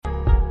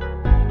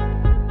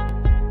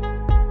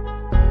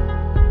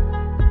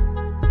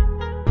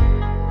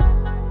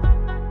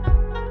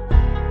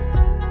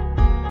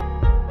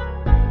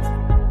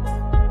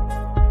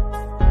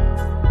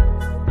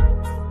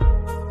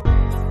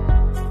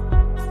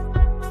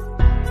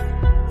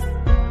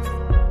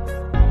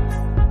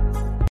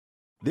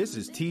This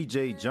is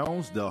TJ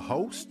Jones, the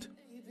host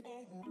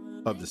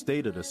of the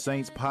State of the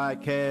Saints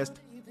podcast,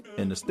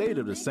 and the State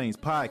of the Saints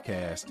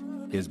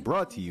podcast is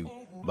brought to you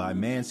by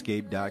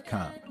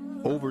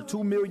Manscaped.com. Over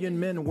 2 million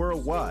men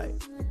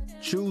worldwide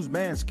choose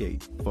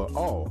Manscaped for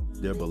all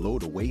their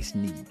below-the-waist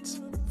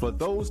needs. For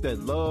those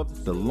that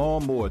love the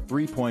Lawnmower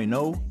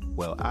 3.0,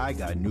 well, I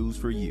got news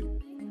for you.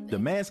 The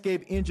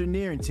Manscaped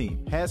engineering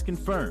team has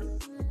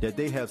confirmed that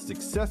they have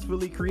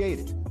successfully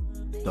created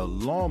the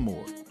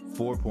Lawnmower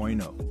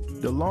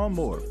 4.0. The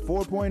Lawnmower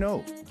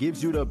 4.0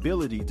 gives you the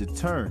ability to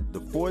turn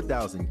the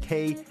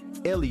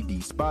 4000K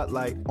LED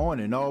spotlight on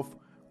and off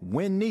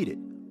when needed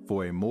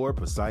for a more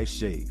precise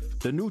shave.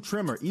 The new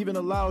trimmer even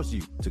allows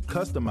you to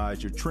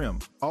customize your trim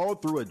all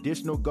through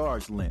additional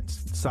guards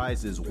lengths,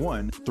 sizes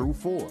 1 through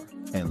 4.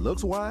 And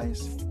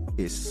looks-wise,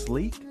 it's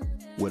sleek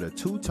with a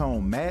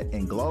two-tone matte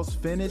and gloss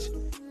finish,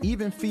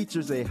 even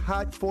features a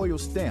hot foil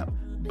stamp,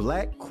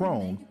 black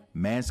chrome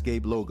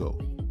Manscaped logo.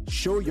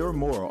 Show your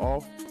more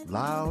off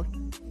loud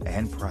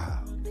and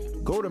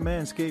proud. Go to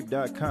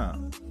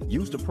manscaped.com,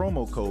 use the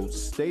promo code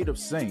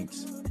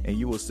StateOfSaints, and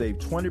you will save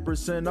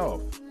 20%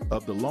 off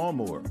of the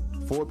Lawnmower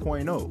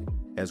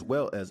 4.0 as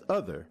well as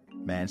other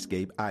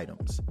Manscaped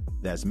items.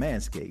 That's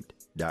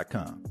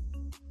manscaped.com.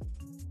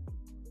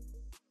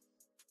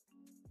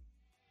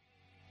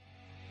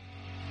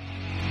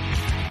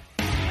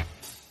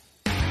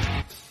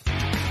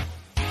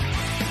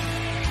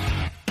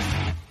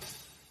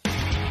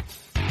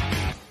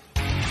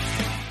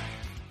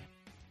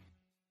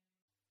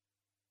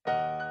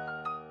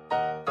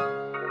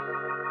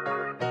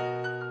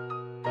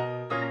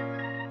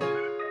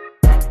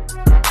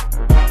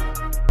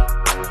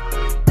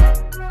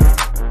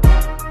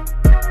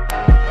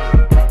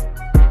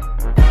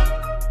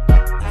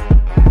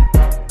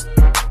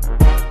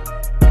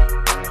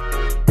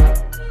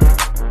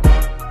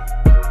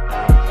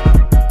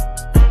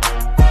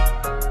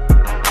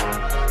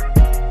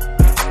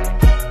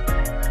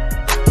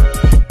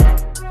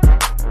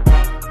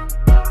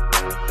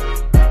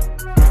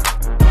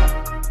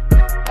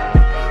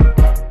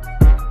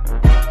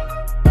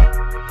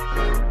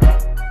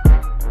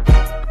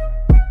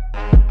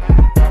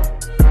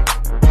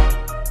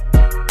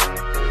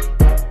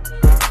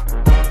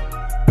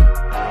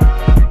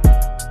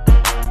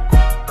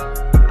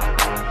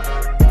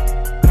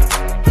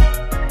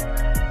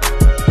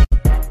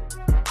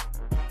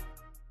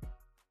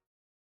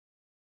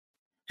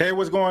 Hey,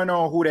 what's going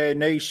on, Who Dat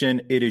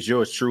Nation? It is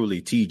yours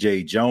truly,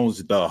 TJ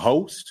Jones, the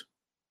host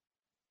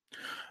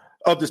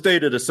of the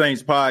State of the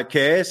Saints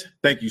podcast.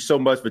 Thank you so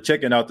much for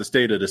checking out the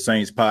State of the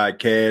Saints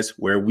podcast,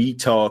 where we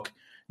talk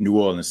New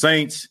Orleans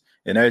Saints.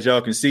 And as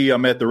y'all can see,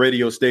 I'm at the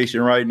radio station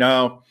right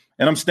now,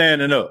 and I'm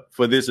standing up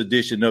for this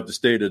edition of the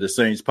State of the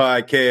Saints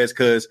podcast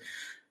because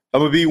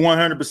I'm going to be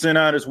 100%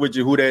 honest with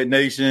you, Who Dat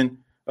Nation.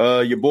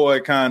 Your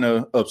boy kind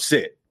of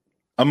upset.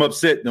 I'm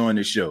upset doing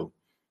this show.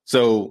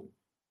 So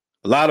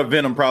a lot of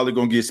venom probably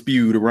going to get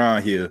spewed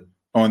around here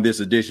on this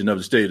edition of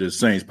the State of the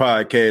Saints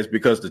podcast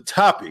because the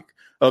topic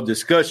of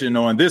discussion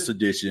on this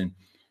edition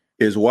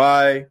is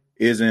why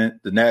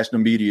isn't the national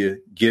media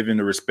giving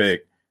the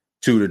respect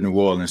to the New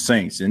Orleans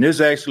Saints? And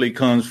this actually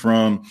comes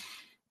from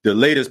the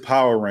latest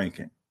power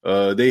ranking.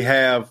 They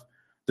have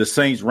the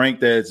Saints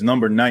ranked as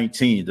number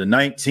 19, the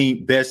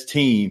 19th best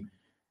team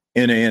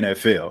in the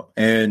NFL.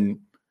 And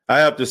I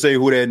have to say,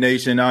 Who Dat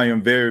Nation, I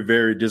am very,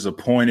 very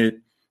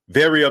disappointed,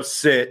 very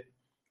upset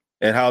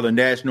at how the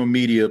national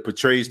media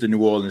portrays the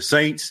New Orleans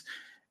Saints.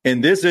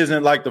 And this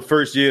isn't like the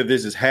first year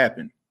this has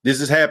happened. This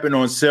has happened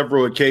on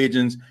several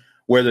occasions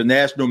where the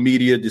national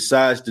media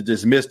decides to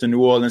dismiss the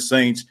New Orleans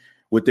Saints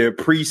with their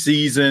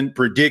preseason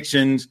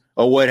predictions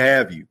or what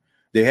have you.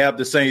 They have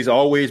the Saints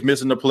always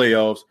missing the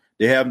playoffs.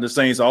 They have the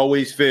Saints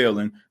always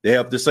failing. They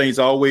have the Saints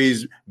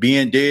always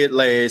being dead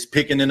last,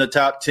 picking in the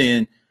top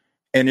 10.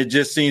 And it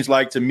just seems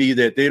like to me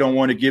that they don't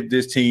want to give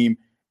this team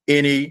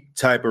any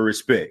type of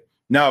respect.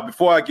 Now,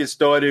 before I get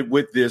started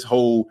with this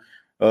whole,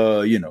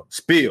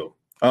 spiel,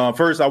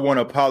 first I want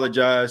to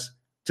apologize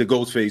to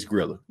Ghostface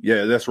Griller.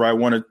 Yeah, that's right. I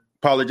want to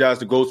apologize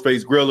to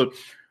Ghostface Griller.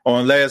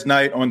 On last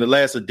night, on the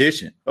last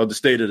edition of the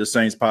State of the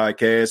Saints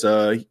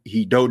podcast,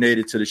 he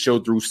donated to the show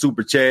through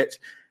Super Chat,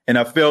 and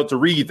I failed to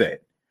read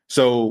that.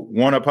 So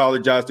want to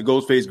apologize to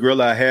Ghostface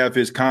Griller. I have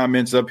his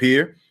comments up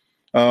here.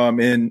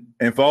 And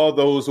for all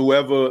those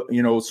whoever,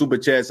 Super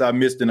Chats I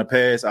missed in the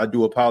past, I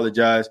do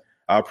apologize.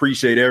 I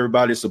appreciate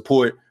everybody's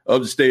support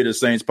of the State of the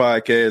Saints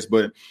podcast,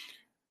 but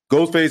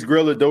Ghostface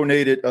Griller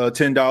donated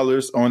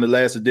 $10 on the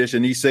last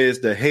edition. He says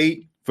the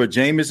hate for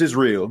Jameis is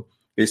real.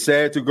 It's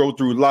sad to go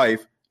through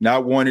life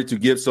not wanting to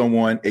give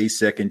someone a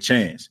second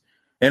chance.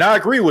 And I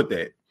agree with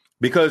that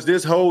because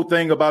this whole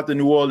thing about the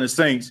New Orleans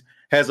Saints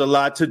has a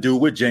lot to do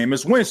with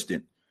Jameis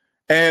Winston.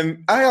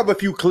 And I have a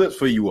few clips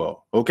for you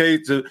all, okay,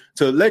 to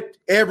let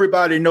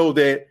everybody know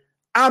that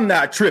I'm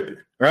not tripping,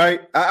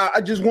 right?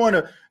 I just want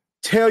to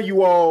tell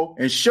you all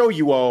and show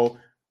you all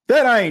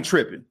that I ain't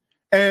tripping.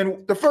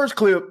 And the first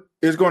clip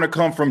is going to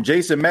come from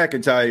Jason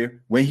McIntyre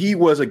when he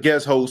was a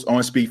guest host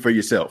on Speak for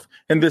Yourself.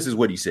 And this is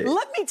what he said.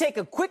 Let me take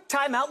a quick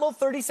timeout, little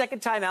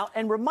 30-second timeout,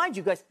 and remind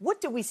you guys, what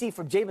did we see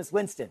from Jameis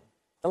Winston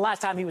the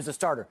last time he was a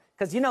starter?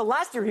 Because,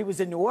 last year he was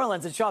in New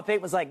Orleans and Sean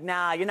Payton was like,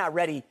 nah, you're not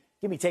ready.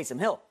 Give me Taysom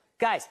Hill.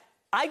 Guys,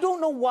 I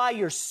don't know why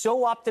you're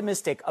so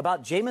optimistic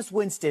about Jameis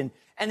Winston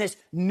and this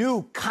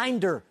new,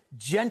 kinder,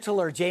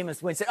 gentler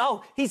Jameis Winston.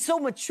 Oh, he's so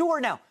mature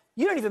now.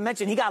 You don't even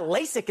mention he got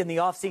LASIK in the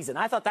offseason.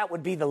 I thought that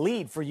would be the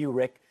lead for you,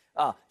 Rick.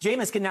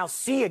 Jameis can now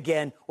see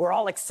again. We're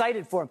all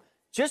excited for him.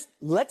 Just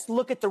let's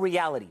look at the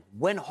reality.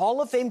 When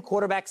Hall of Fame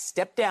quarterbacks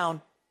step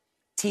down,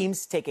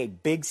 teams take a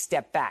big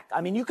step back.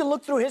 I mean, you can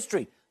look through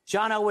history.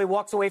 John Elway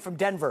walks away from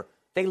Denver.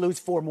 They lose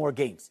 4 more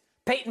games.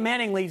 Peyton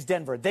Manning leaves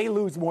Denver. They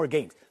lose more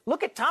games.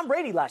 Look at Tom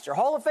Brady last year.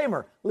 Hall of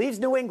Famer leaves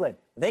New England.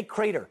 They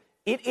crater.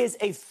 It is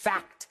a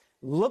fact.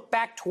 Look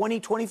back 20,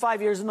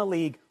 25 years in the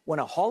league. When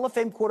a Hall of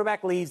Fame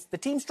quarterback leaves, the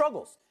team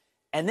struggles.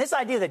 And this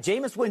idea that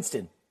Jameis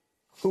Winston,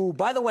 who,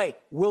 by the way,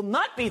 will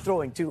not be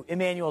throwing to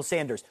Emmanuel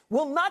Sanders,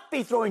 will not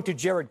be throwing to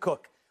Jared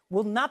Cook,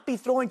 will not be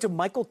throwing to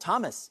Michael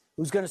Thomas,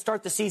 who's going to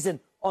start the season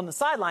on the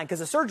sideline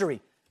because of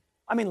surgery.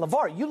 I mean,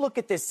 LeVar, you look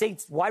at this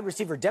Saints wide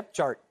receiver depth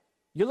chart,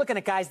 you're looking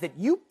at guys that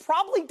you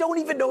probably don't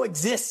even know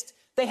exist.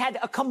 They had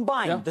a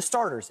combined, the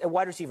starters at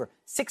wide receiver,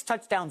 6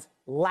 touchdowns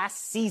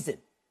last season.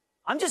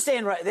 I'm just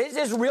saying, this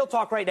is real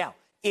talk right now.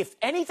 If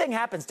anything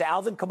happens to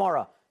Alvin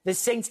Kamara, this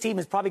Saints team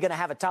is probably going to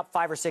have a top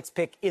 5 or 6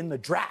 pick in the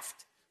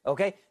draft.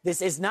 Okay?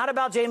 This is not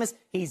about Jameis.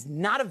 He's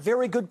not a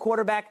very good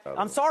quarterback.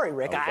 I'm sorry,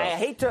 Rick. I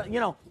hate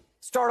to,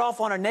 start off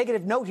on a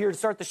negative note here to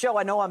start the show.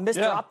 I know I'm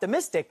Mr.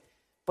 Optimistic,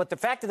 but the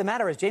fact of the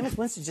matter is Jameis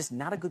Winston's just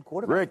not a good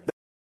quarterback. Rick,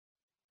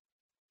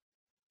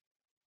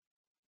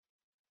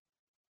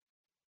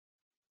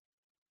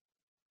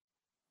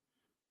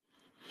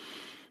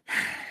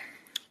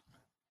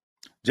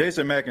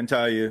 Jason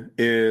McIntyre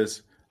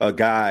is a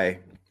guy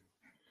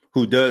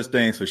who does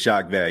things for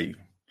shock value.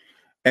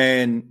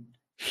 And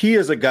he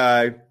is a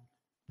guy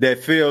that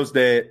feels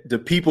that the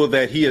people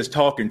that he is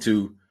talking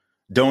to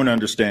don't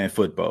understand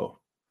football.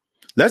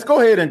 Let's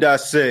go ahead and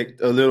dissect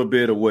a little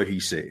bit of what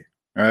he said.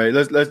 All right,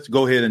 let's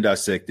go ahead and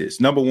dissect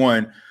this. Number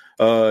one,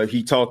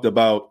 he talked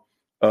about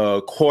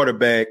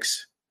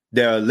quarterbacks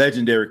that are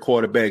legendary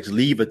quarterbacks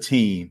leave a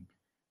team,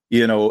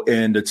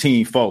 and the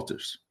team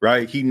falters,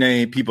 right? He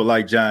named people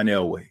like John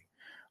Elway.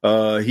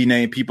 He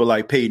named people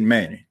like Peyton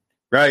Manning,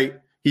 right?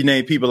 He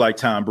named people like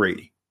Tom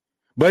Brady.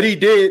 But he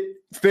did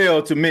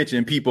fail to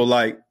mention people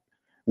like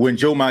when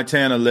Joe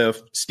Montana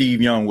left,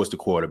 Steve Young was the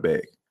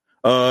quarterback.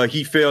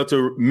 He failed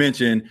to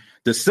mention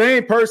the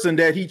same person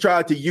that he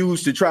tried to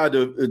use to try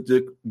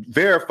to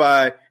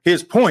verify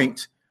his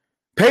point.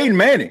 Peyton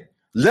Manning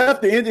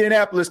left the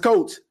Indianapolis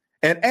Colts,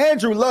 and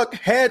Andrew Luck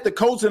had the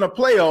Colts in the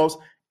playoffs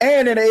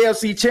and an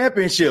AFC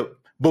championship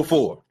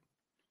before.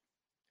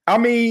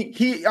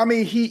 He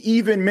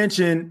even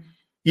mentioned,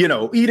 he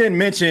didn't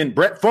mention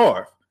Brett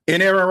Favre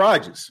and Aaron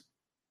Rodgers.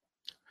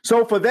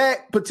 So for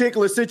that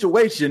particular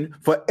situation,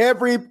 for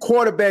every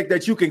quarterback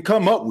that you can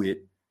come up with,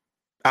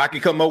 I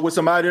can come up with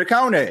somebody to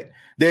count at.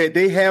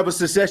 They have a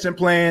succession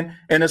plan,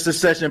 and a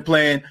succession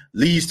plan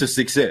leads to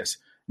success.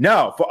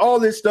 Now, for all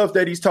this stuff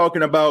that he's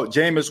talking about,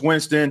 Jameis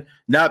Winston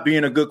not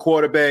being a good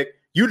quarterback,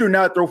 you do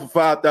not throw for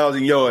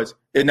 5,000 yards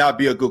and not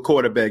be a good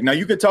quarterback. Now,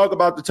 you can talk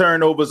about the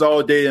turnovers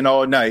all day and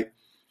all night,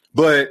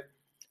 but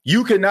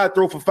you cannot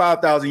throw for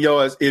 5,000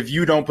 yards if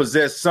you don't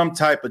possess some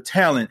type of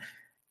talent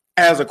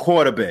as a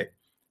quarterback.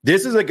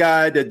 This is a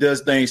guy that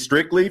does things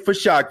strictly for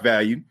shock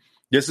value.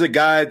 This is a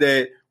guy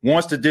that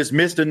wants to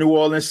dismiss the New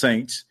Orleans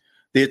Saints.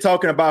 They're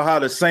talking about how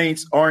the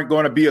Saints aren't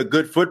going to be a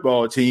good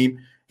football team.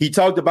 He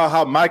talked about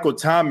how Michael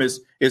Thomas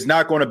is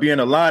not going to be in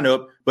the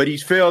lineup, but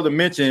he's failed to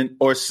mention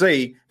or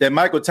say that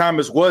Michael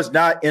Thomas was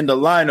not in the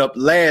lineup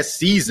last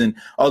season,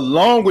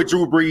 along with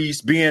Drew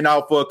Brees being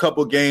out for a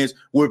couple games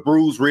with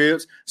bruised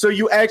ribs. So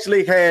you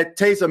actually had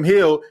Taysom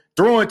Hill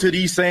throwing to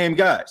these same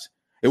guys.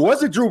 It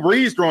wasn't Drew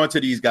Brees throwing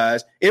to these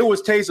guys. It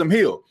was Taysom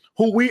Hill,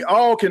 who we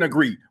all can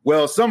agree,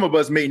 well, some of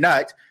us may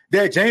not,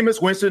 that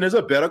Jameis Winston is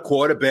a better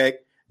quarterback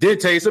than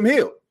Taysom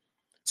Hill.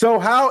 So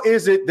how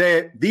is it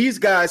that these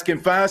guys can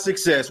find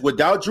success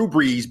without Drew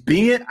Brees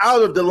being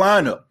out of the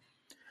lineup,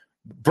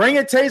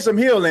 bringing Taysom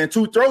Hill in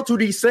to throw to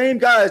these same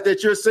guys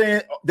that you're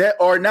saying that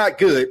are not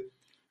good?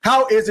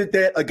 How is it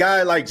that a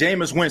guy like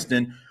Jameis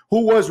Winston,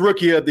 who was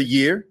Rookie of the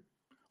Year,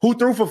 who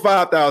threw for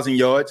 5,000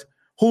 yards,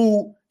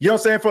 who,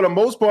 for the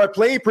most part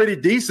played pretty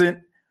decent,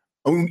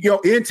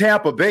 in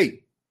Tampa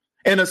Bay,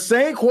 and the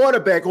same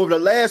quarterback over the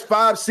last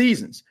 5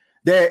 seasons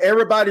that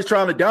everybody's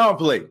trying to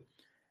downplay,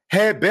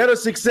 had better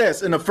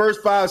success in the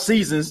first 5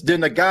 seasons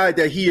than the guy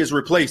that he is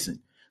replacing?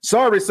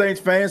 Sorry,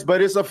 Saints fans,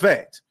 but it's a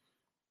fact.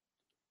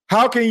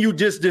 How can you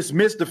just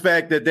dismiss the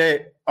fact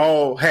that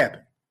all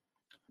happened?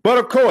 But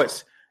of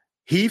course,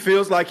 he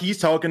feels like he's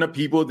talking to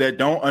people that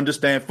don't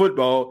understand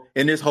football,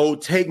 and this whole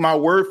take my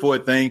word for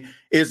it thing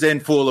is in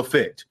full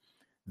effect.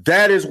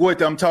 That is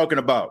what I'm talking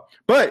about.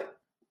 But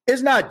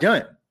it's not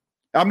done.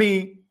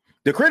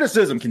 The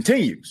criticism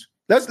continues.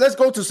 Let's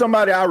go to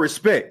somebody I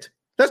respect.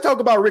 Let's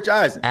talk about Rich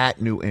Eisen.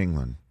 At New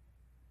England.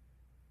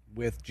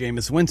 With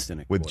Jameis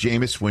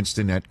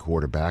Winston at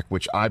quarterback,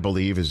 which I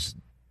believe is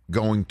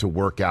going to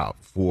work out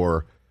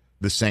for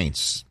the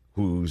Saints,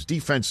 whose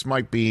defense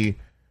might be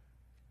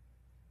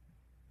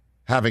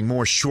having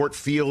more short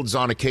fields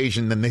on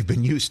occasion than they've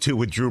been used to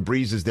with Drew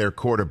Brees as their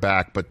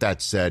quarterback. But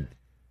that said,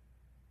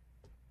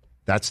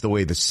 that's the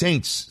way the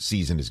Saints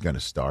season is going to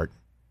start.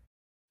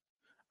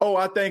 Oh,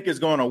 I think it's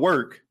going to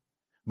work,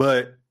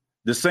 but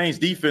the Saints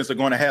defense are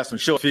going to have some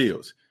short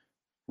fields.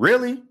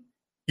 Really?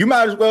 You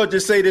might as well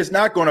just say this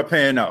not going to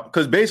pan out,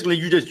 because basically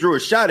you just drew a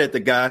shot at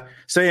the guy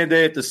saying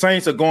that the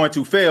Saints are going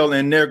to fail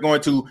and they're going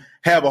to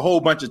have a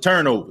whole bunch of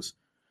turnovers.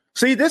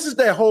 See, this is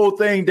that whole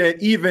thing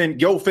that even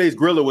Yo Face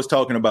Griller was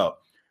talking about.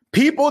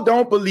 People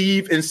don't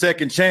believe in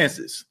second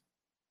chances.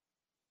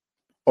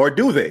 Or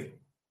do they?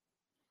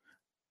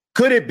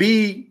 Could it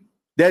be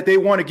that they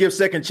want to give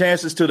second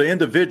chances to the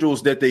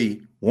individuals that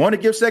they want to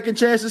give second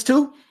chances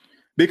to?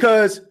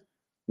 Because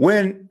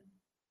when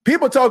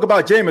people talk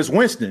about Jameis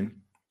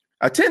Winston,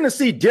 I tend to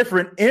see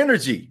different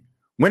energy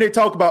when they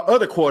talk about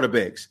other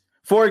quarterbacks.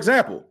 For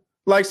example,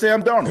 like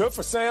Sam Darnold. Good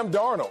for Sam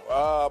Darnold.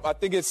 I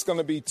think it's going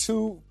to be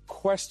two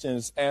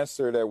questions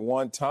answered at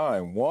one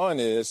time.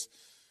 One is,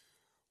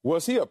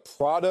 was he a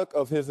product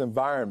of his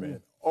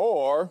environment?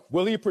 Or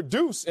will he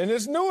produce in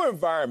his new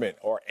environment?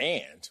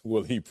 And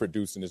will he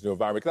produce in his new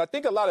environment? Because I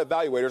think a lot of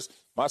evaluators,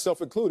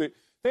 myself included,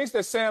 thinks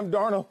that Sam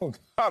Darnold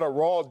got a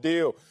raw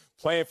deal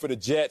playing for the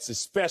Jets,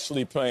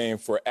 especially playing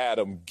for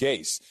Adam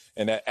Gase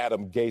and that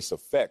Adam Gase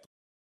effect.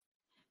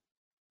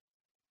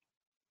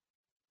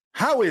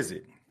 How is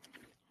it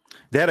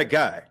that a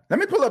guy, let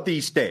me pull up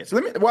these stats.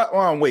 While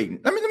I'm waiting,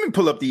 let me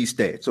pull up these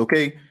stats,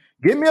 okay?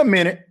 Give me a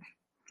minute.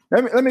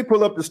 Let me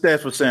pull up the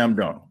stats for Sam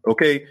Darnold,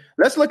 okay?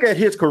 Let's look at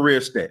his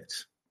career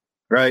stats,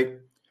 right?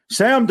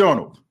 Sam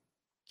Darnold,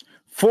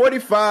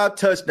 45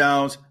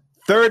 touchdowns,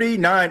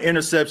 39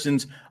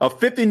 interceptions, a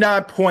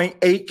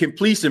 59.8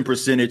 completion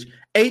percentage,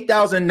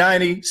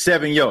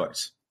 8,097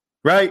 yards,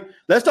 right?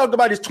 Let's talk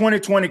about his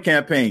 2020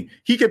 campaign.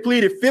 He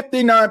completed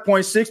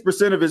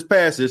 59.6% of his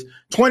passes,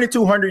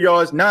 2,200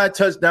 yards, 9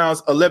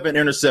 touchdowns, 11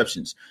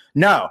 interceptions.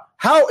 Now,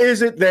 how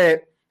is it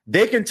that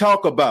they can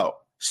talk about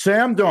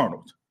Sam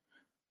Darnold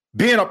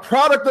being a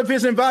product of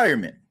his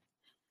environment,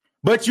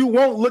 but you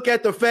won't look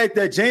at the fact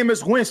that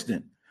Jameis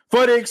Winston,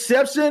 for the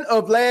exception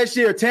of last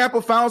year,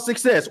 Tampa found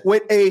success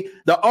with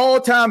the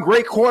all-time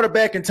great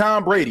quarterback in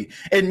Tom Brady,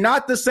 and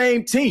not the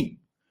same team.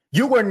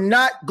 You were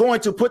not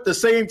going to put the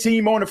same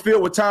team on the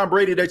field with Tom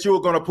Brady that you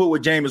were going to put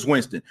with Jameis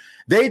Winston.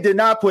 They did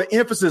not put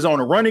emphasis on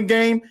the running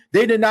game.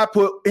 They did not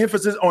put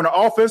emphasis on the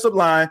offensive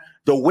line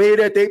the way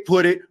that they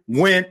put it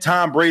when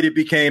Tom Brady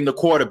became the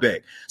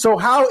quarterback. So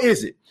how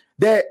is it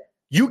that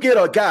you get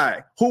a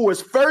guy who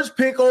was first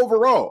pick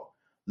overall?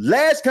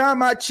 Last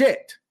time I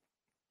checked,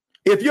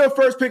 if you're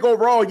first pick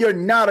overall, you're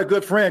not a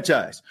good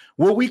franchise.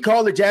 Will we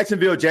call the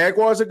Jacksonville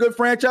Jaguars a good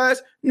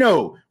franchise?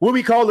 No. Will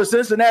we call the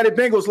Cincinnati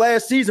Bengals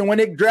last season when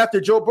they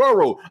drafted Joe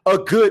Burrow a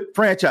good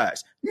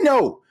franchise?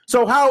 No.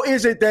 So how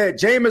is it that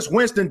Jameis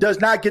Winston does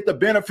not get the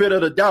benefit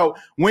of the doubt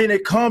when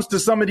it comes to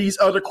some of these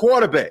other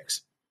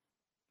quarterbacks?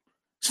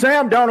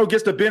 Sam Darnold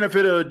gets the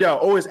benefit of the doubt.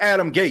 Oh, it's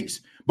Adam Gase.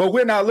 But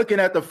we're not looking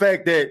at the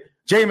fact that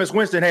Jameis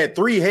Winston had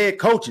 3 head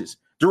coaches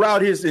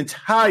throughout his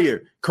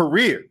entire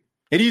career.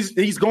 And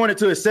he's going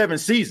into his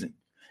 7th season.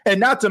 And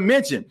not to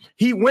mention,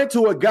 he went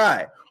to a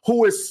guy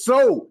who is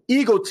so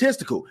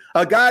egotistical,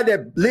 a guy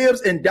that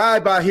lives and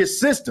dies by his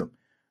system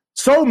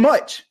so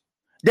much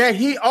that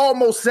he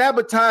almost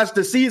sabotaged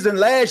the season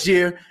last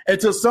year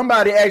until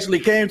somebody actually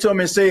came to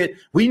him and said,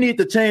 we need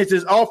to change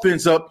this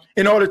offense up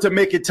in order to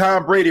make it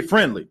Tom Brady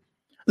friendly.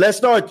 Let's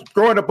start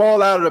throwing the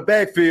ball out of the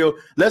backfield.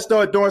 Let's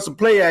start doing some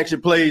play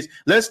action plays.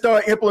 Let's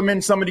start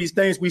implementing some of these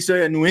things we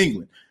say in New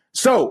England.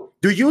 So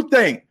do you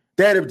think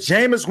that if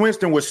Jameis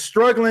Winston was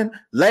struggling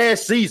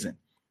last season,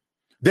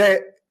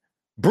 that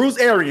Bruce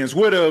Arians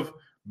would have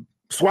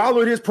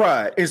swallowed his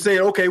pride and said,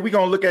 okay, we're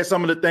going to look at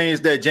some of the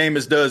things that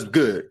Jameis does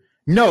good?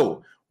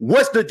 No.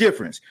 What's the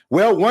difference?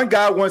 Well, one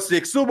guy won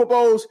 6 Super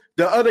Bowls.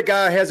 The other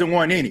guy hasn't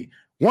won any.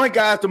 One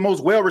guy's the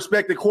most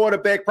well-respected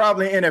quarterback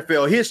probably in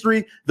NFL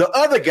history. The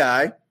other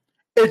guy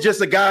is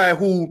just a guy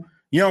who,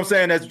 you know what I'm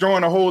saying, that's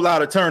drawing a whole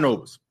lot of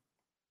turnovers.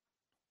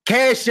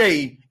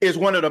 Cachet is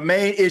one of the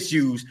main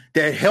issues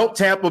that helped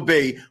Tampa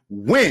Bay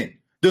win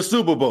the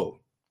Super Bowl.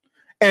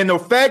 And the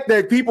fact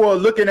that people are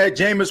looking at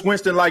Jameis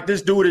Winston like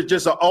this dude is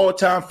just an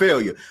all-time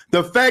failure.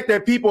 The fact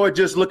that people are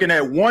just looking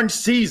at one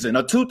season,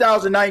 a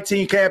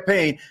 2019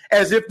 campaign,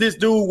 as if this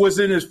dude was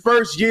in his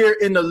first year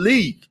in the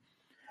league,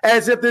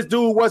 as if this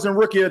dude wasn't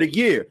rookie of the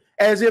year,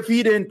 as if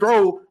he didn't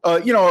throw, a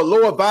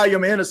lower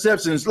volume of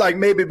interceptions, like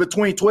maybe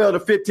between 12 to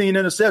 15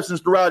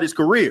 interceptions throughout his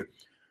career.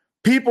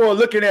 People are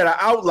looking at an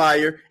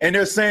outlier, and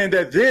they're saying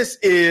that this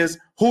is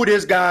who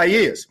this guy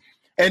is.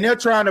 And they're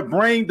trying to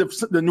bring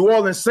the New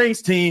Orleans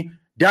Saints team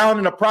down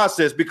in the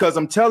process, because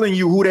I'm telling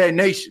you who that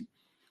nation.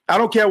 I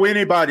don't care what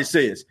anybody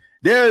says.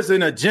 There's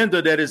an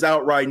agenda that is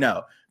out right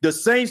now. The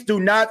Saints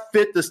do not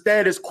fit the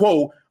status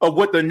quo of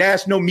what the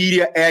national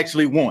media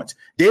actually wants.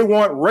 They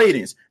want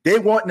ratings. They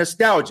want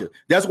nostalgia.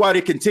 That's why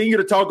they continue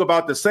to talk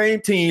about the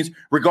same teams,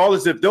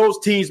 regardless if those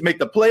teams make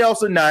the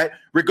playoffs or not,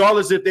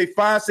 regardless if they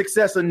find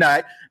success or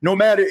not. No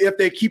matter if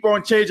they keep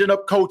on changing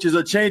up coaches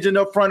or changing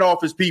up front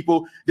office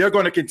people, they're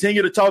going to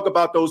continue to talk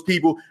about those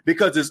people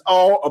because it's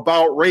all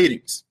about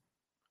ratings.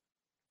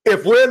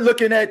 If we're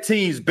looking at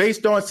teams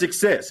based on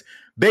success,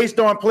 based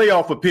on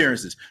playoff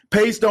appearances,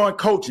 based on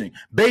coaching,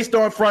 based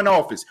on front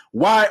office,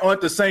 why aren't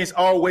the Saints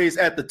always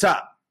at the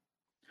top?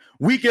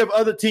 We give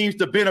other teams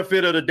the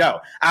benefit of the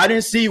doubt. I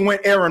didn't see when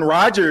Aaron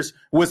Rodgers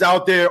was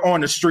out there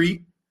on the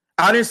street.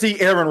 I didn't see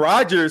Aaron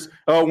Rodgers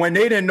when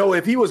they didn't know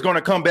if he was going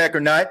to come back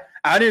or not.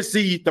 I didn't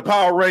see the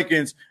power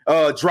rankings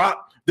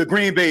drop the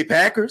Green Bay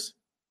Packers.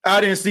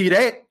 I didn't see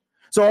that.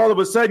 So all of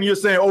a sudden you're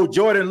saying, oh,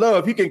 Jordan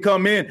Love, he can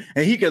come in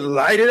and he can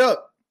light it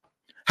up.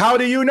 How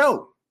do you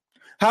know?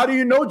 How do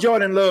you know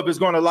Jordan Love is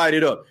going to light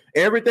it up?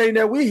 Everything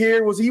that we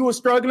hear was he was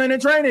struggling in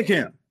training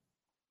camp.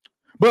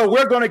 But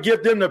we're going to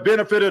give them the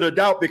benefit of the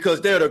doubt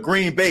because they're the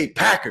Green Bay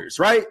Packers,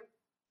 right?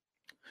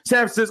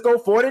 San Francisco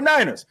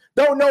 49ers.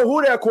 Don't know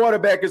who their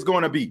quarterback is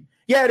going to be.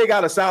 Yeah, they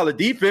got a solid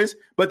defense,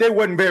 but they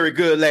wasn't very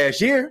good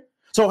last year.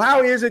 So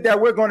how is it that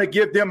we're going to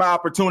give them an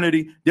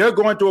opportunity? They're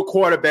going through a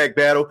quarterback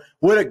battle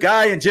with a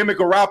guy in Jimmy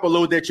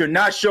Garoppolo that you're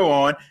not sure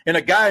on and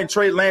a guy in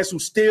Trey Lance who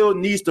still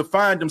needs to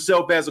find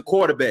himself as a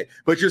quarterback.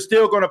 But you're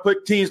still going to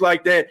put teams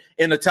like that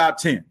in the top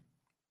 10.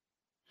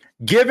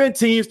 Giving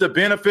teams the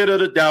benefit of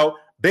the doubt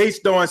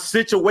based on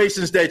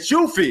situations that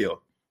you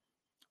feel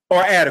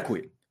are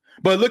adequate.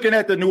 But looking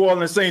at the New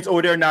Orleans Saints,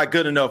 oh, they're not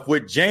good enough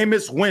with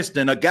Jameis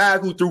Winston, a guy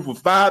who threw for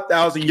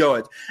 5,000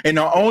 yards. And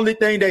the only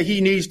thing that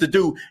he needs to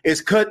do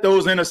is cut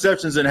those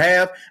interceptions in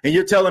half. And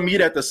you're telling me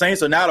that the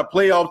Saints are not a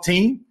playoff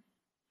team?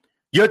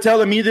 You're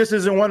telling me this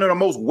isn't one of the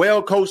most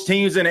well-coached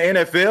teams in the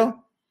NFL?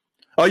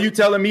 Are you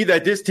telling me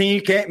that this team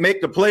can't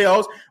make the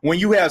playoffs when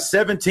you have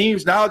 7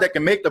 teams now that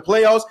can make the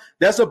playoffs?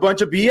 That's a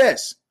bunch of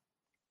BS.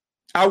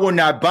 I will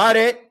not buy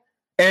that.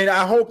 And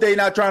I hope they're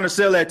not trying to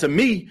sell that to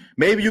me.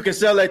 Maybe you can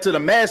sell that to the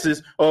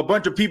masses or a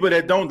bunch of people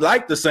that don't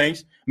like the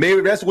Saints.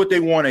 Maybe that's what they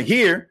want to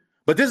hear.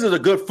 But this is a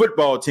good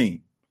football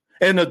team.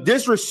 And the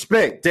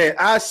disrespect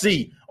that I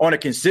see on a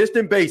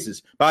consistent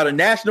basis by the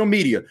national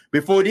media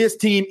before this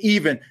team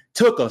even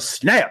took a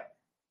snap.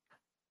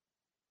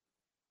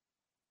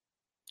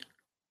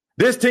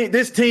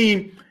 This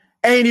team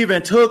ain't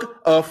even took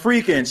a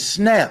freaking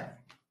snap.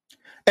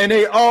 And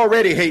they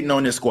already hating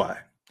on this squad.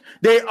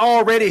 They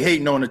already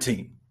hating on the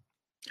team.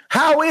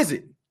 How is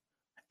it?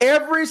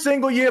 Every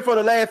single year for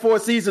the last 4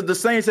 seasons, the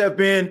Saints have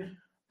been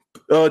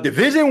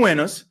division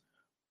winners,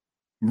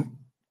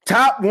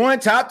 top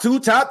 1, top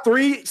 2, top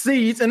 3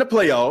 seeds in the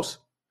playoffs.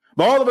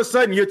 But all of a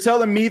sudden, you're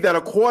telling me that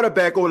a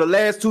quarterback over the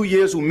last 2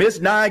 years who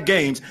missed 9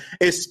 games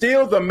is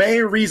still the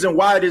main reason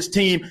why this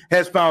team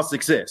has found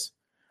success.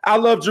 I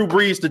love Drew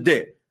Brees to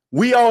death.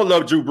 We all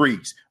love Drew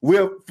Brees.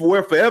 We're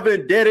forever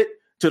indebted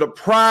to the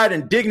pride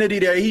and dignity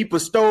that he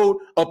bestowed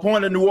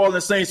upon the New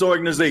Orleans Saints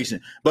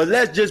organization. But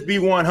let's just be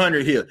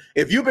 100 here.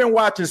 If you've been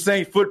watching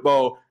Saints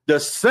football, the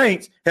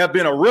Saints have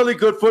been a really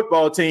good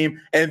football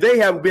team, and they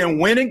have been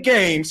winning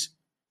games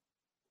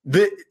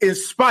in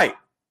spite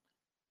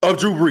of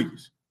Drew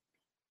Brees.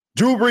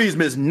 Drew Brees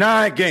missed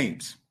 9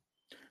 games.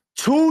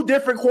 2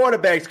 different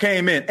quarterbacks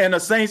came in, and the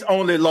Saints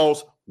only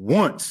lost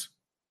once.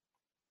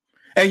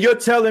 And you're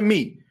telling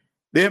me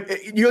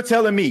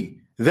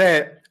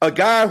that a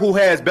guy who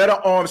has better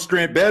arm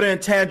strength, better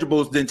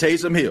intangibles than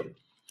Taysom Hill,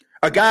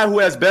 a guy who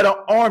has better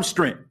arm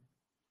strength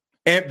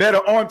and better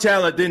arm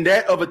talent than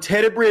that of a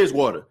Teddy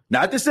Bridgewater,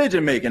 not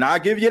decision making, I'll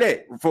give you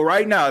that for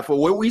right now, for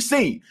what we've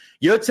seen.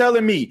 You're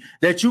telling me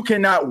that you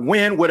cannot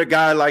win with a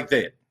guy like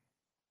that.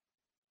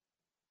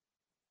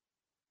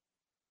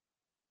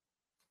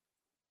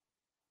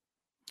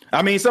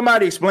 I mean,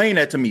 somebody explain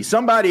that to me.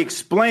 Somebody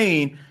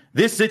explain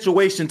this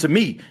situation to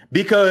me,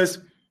 because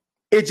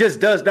it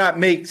just does not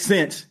make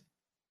sense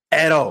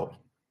at all.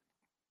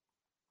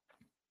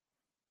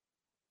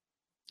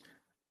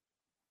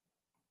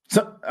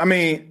 So, I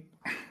mean,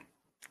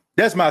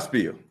 that's my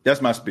spiel.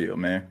 That's my spiel,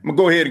 man. I'm going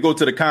to go ahead and go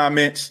to the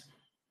comments.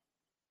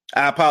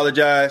 I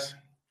apologize,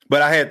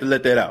 but I had to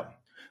let that out.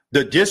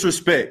 The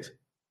disrespect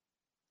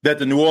that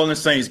the New Orleans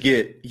Saints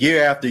get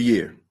year after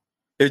year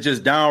is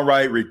just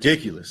downright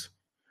ridiculous.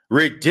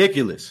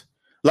 Ridiculous.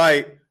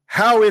 Like,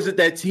 how is it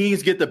that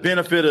teams get the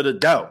benefit of the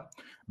doubt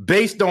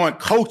based on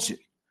coaching,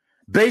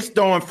 based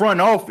on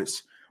front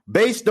office,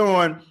 based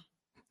on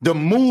the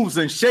moves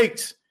and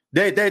shakes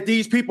that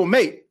these people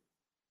make?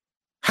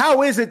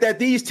 How is it that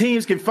these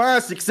teams can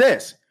find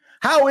success?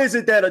 How is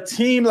it that a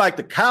team like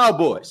the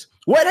Cowboys,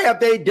 what have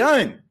they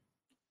done?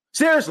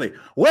 Seriously,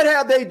 what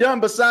have they done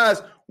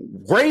besides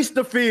grace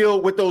the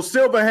field with those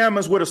silver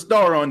hammers with a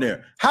star on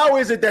there? How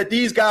is it that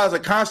these guys are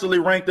constantly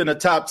ranked in the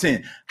top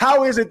 10?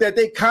 How is it that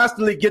they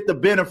constantly get the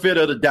benefit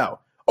of the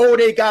doubt? Oh,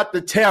 they got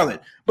the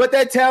talent, but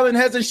that talent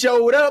hasn't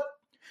showed up.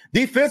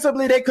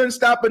 Defensively, they couldn't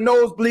stop a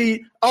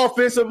nosebleed.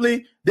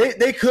 Offensively,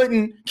 they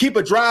couldn't keep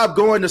a drive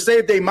going to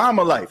save their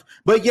mama life.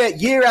 But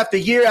yet, year after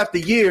year after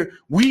year,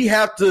 we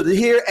have to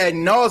hear ad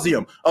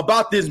nauseum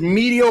about this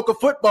mediocre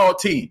football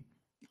team.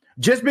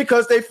 Just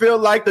because they feel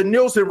like the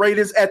Nielsen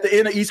ratings at the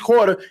end of each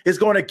quarter is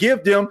going to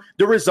give them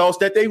the results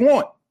that they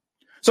want.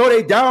 So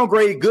they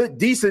downgrade good,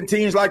 decent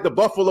teams like the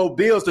Buffalo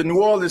Bills, the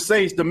New Orleans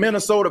Saints, the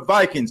Minnesota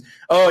Vikings,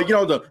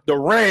 the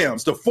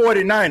Rams, the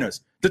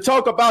 49ers, to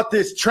talk about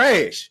this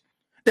trash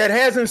that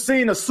hasn't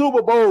seen a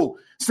Super Bowl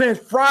since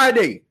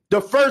Friday, the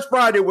first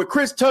Friday with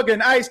Chris Tucker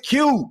and Ice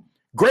Cube,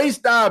 great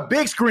style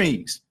big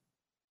screens.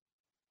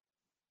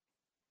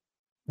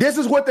 This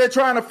is what they're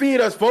trying to feed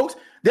us, folks.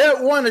 They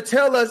want to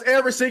tell us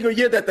every single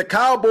year that the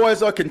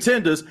Cowboys are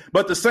contenders,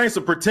 but the Saints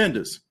are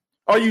pretenders.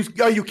 Are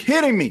you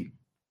kidding me?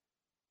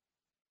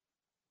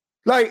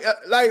 Like,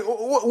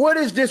 what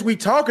is this we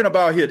talking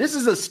about here? This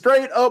is a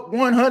straight up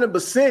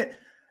 100%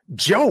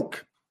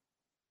 joke.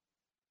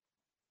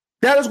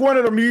 That is one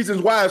of the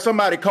reasons why if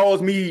somebody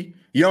calls me,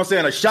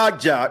 a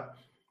shock jock,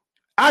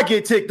 I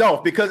get ticked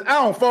off because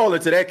I don't fall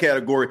into that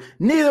category.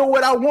 Neither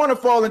would I want to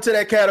fall into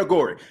that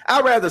category.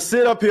 I'd rather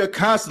sit up here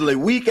constantly,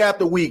 week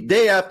after week,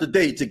 day after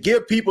day, to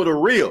give people the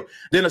real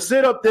than to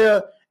sit up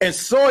there and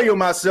soil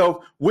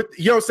myself with,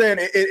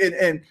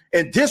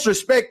 and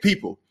disrespect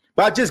people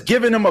by just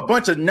giving them a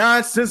bunch of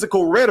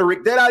nonsensical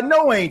rhetoric that I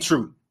know ain't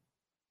true.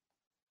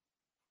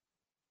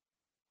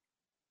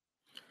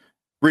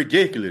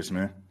 Ridiculous,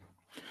 man.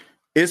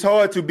 It's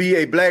hard to be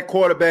a black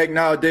quarterback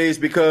nowadays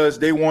because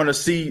they want to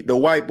see the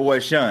white boy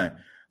shine.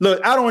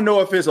 Look, I don't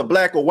know if it's a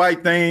black or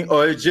white thing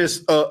or it's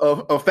just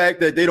a fact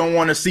that they don't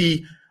want to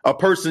see a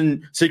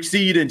person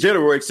succeed in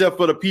general, except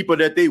for the people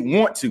that they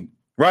want to,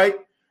 right?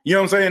 You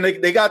know what I'm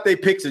saying? They got their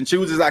picks and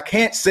chooses. I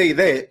can't say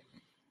that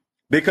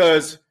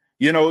because,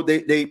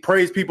 they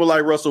praise people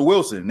like Russell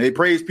Wilson. They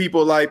praise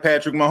people like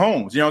Patrick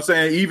Mahomes. You know what I'm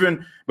saying?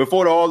 Even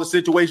before all the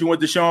situation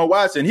with Deshaun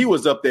Watson, he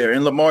was up there,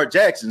 and Lamar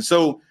Jackson.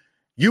 So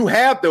you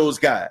have those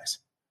guys.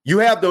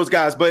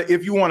 But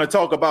if you want to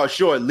talk about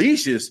short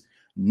leashes,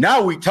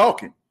 now we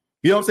talking.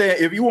 You know what I'm saying?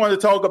 If you want to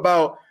talk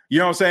about,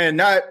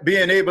 not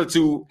being able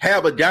to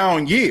have a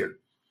down year,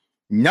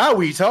 now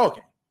we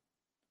talking.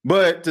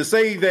 But to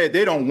say that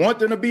they don't want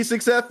them to be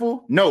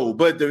successful, no.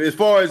 But as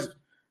far as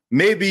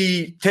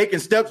maybe taking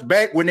steps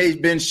back when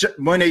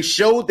when they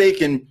showed they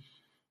can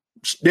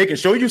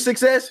show you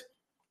success,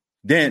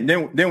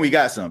 then we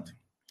got something.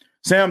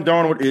 Sam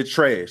Darnold is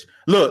trash.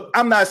 Look,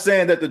 I'm not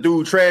saying that the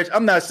dude trash.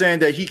 I'm not saying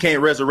that he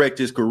can't resurrect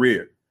his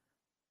career,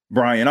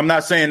 Brian. I'm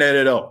not saying that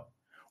at all.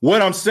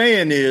 What I'm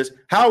saying is,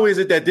 how is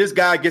it that this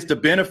guy gets the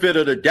benefit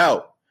of the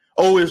doubt?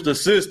 Oh, it's the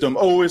system.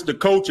 Oh, it's the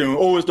coaching.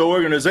 Oh, it's the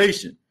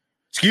organization.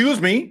 Excuse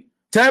me.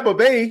 Tampa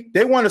Bay,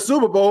 they won a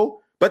Super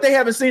Bowl, but they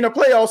haven't seen a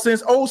playoff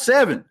since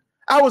 2007.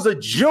 I was a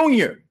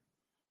junior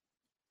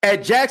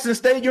at Jackson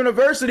State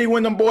University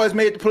when them boys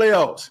made the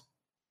playoffs.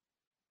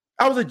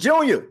 I was a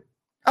junior.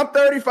 I'm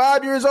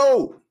 35 years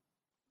old.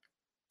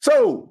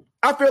 So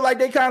I feel like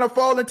they kind of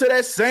fall into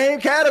that same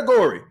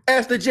category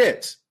as the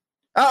Jets.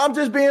 I'm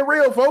just being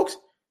real, folks.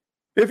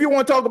 If you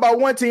want to talk about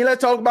one team,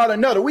 let's talk about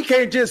another. We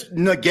can't just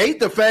negate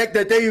the fact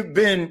that they've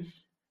been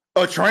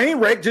a train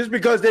wreck just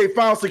because they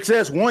found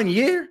success one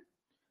year.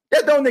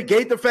 That don't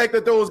negate the fact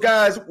that those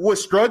guys were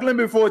struggling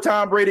before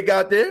Tom Brady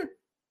got there.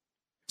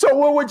 So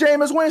where was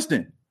Jameis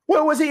Winston?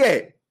 Where was he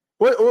at?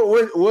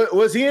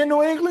 Was he in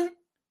New England?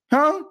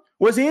 Huh?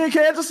 Was he in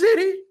Kansas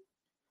City?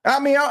 I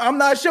mean, I'm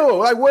not sure.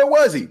 Like, where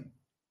was he?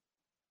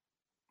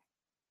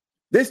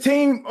 This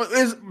team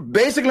is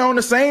basically on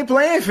the same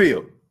playing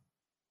field.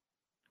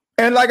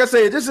 And like I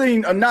said, this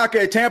ain't a knock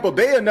at Tampa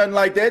Bay or nothing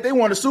like that. They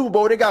won a Super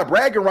Bowl. They got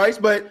bragging rights,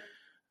 but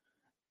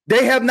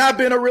they have not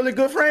been a really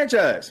good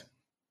franchise.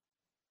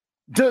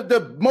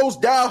 The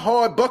most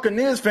diehard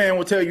Buccaneers fan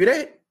will tell you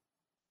that.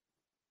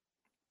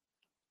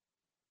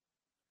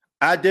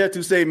 I dare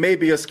to say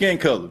maybe a skin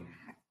color.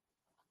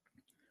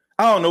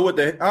 I don't know what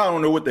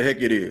the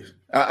heck it is.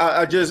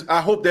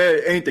 I hope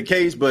that ain't the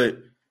case, but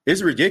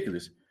it's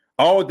ridiculous.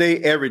 All day,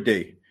 every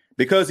day.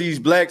 Because he's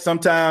black,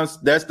 sometimes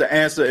that's the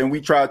answer, and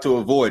we try to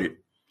avoid it.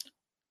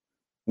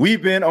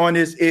 We've been on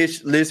this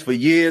ish list for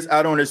years.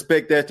 I don't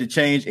expect that to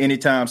change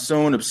anytime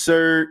soon.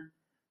 Absurd.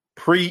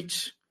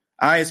 Preach.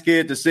 I ain't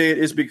scared to say it.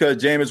 It's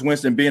because Jameis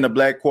Winston being a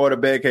black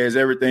quarterback has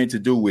everything to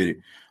do with it.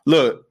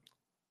 Look,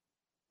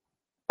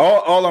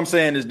 all I'm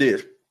saying is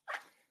this.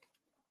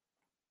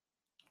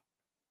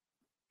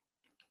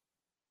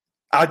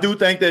 I do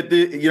think that,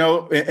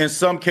 in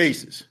some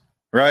cases,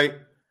 right?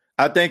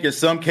 I think in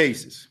some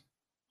cases,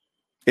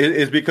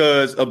 it's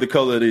because of the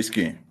color of their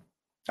skin.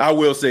 I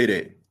will say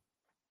that.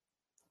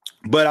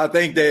 But I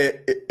think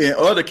that in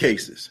other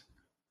cases,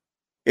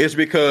 it's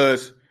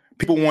because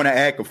people want to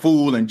act a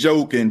fool and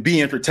joke and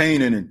be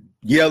entertaining and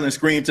yell and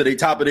scream to the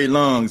top of their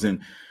lungs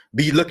and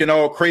be looking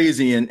all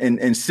crazy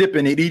and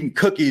sipping and eating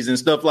cookies and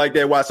stuff like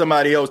that while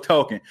somebody else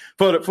talking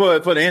for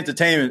the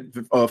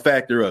entertainment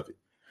factor of it.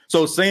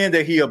 So saying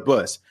that he a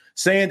bust,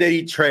 saying that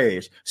he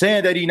trash,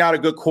 saying that he not a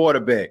good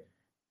quarterback,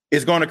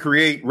 it's going to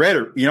create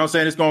rhetoric. You know what I'm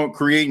saying? It's going to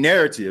create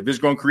narrative. It's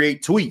going to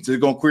create tweets. It's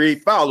going to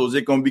create follows.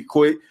 It's going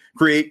to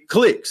create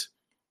clicks.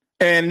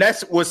 And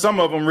that's what some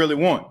of them really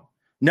want.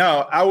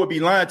 Now, I would be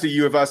lying to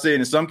you if I said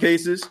in some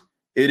cases,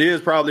 it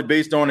is probably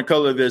based on the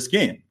color of their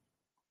skin.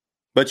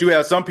 But you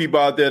have some people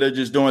out there that are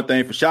just doing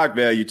things for shock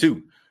value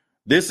too.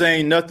 This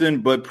ain't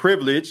nothing but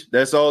privilege.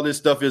 That's all this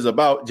stuff is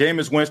about.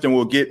 Jameis Winston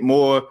will get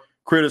more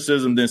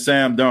criticism than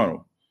Sam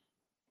Darnold.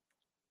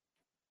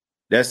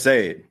 That's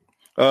sad.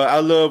 I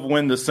love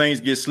when the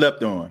Saints get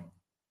slept on.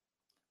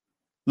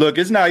 Look,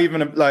 it's not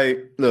even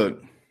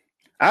look,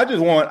 I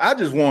just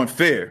want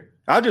fair.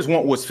 I just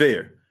want what's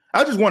fair.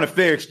 I just want a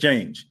fair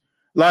exchange.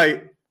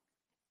 Like,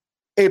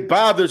 it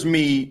bothers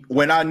me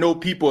when I know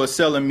people are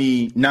selling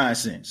me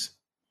nonsense.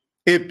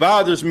 It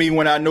bothers me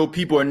when I know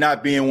people are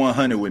not being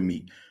 100 with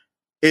me.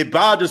 It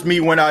bothers me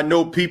when I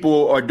know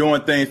people are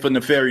doing things for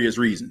nefarious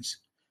reasons.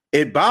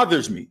 It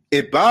bothers me.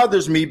 It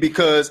bothers me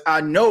because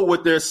I know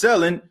what they're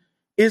selling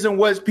isn't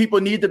what people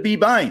need to be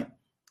buying.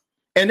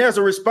 And there's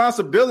a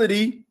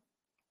responsibility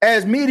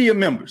as media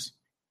members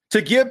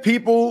to give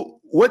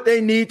people what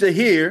they need to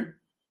hear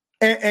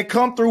and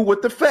come through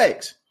with the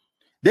facts.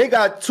 They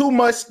got too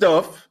much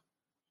stuff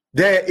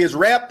that is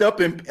wrapped up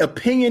in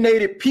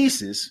opinionated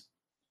pieces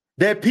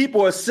that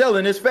people are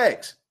selling as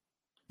facts.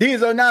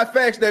 These are not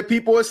facts that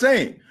people are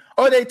saying,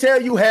 or they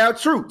tell you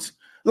half truths.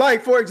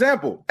 Like, for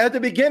example, at the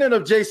beginning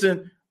of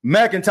Jason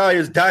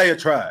McIntyre's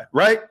diatribe,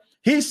 right?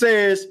 He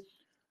says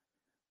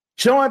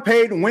Sean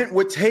Payton went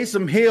with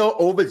Taysom Hill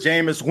over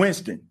Jameis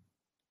Winston,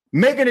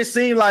 making it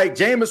seem like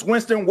Jameis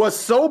Winston was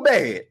so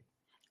bad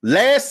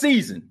last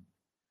season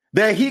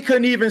that he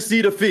couldn't even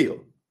see the field.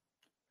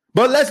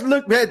 But let's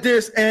look at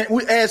this, and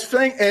as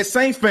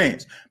Saints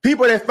fans,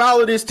 people that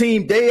follow this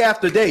team day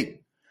after day,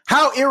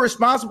 how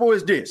irresponsible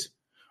is this?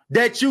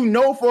 That you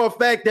know for a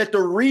fact that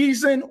the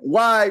reason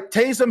why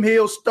Taysom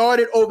Hill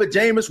started over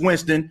Jameis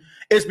Winston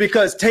is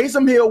because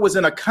Taysom Hill was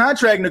in a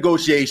contract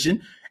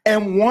negotiation,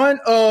 and one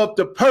of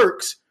the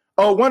perks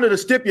or one of the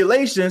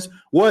stipulations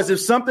was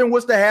if something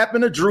was to happen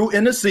to Drew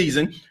in the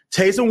season,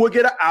 Taysom would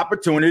get an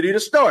opportunity to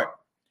start.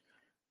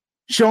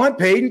 Sean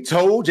Payton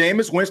told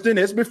Jameis Winston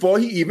this before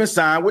he even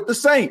signed with the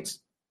Saints.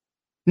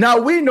 Now,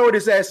 we know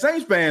this as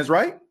Saints fans,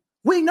 right?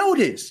 We know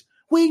this.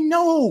 We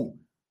know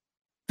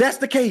that's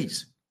the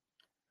case.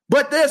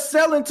 But they're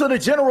selling to the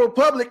general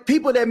public,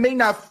 people that may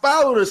not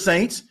follow the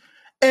Saints.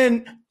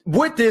 And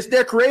with this,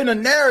 they're creating a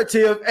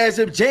narrative as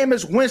if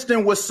Jameis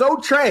Winston was so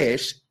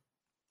trash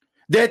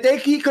that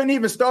he couldn't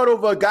even start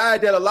over a guy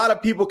that a lot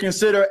of people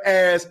consider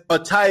as a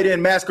tight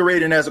end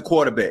masquerading as a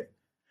quarterback.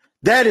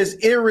 That is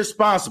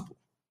irresponsible.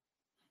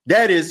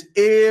 That is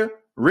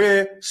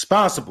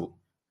irresponsible.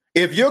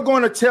 If you're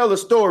going to tell a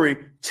story,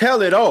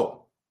 tell it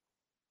all.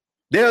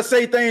 They'll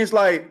say things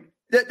like,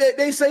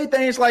 they say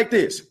things like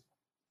this.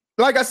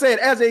 Like I said,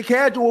 as a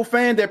casual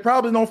fan that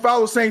probably don't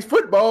follow Saints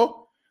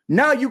football,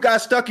 now you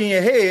got stuck in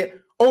your head,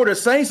 oh, the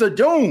Saints are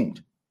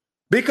doomed.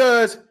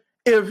 Because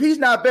if he's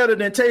not better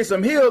than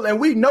Taysom Hill, and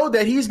we know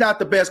that he's not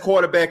the best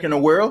quarterback in the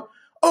world,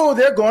 oh,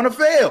 they're going to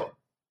fail.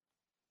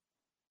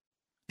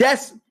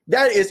 That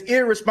is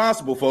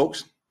irresponsible,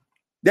 folks.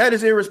 That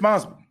is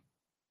irresponsible.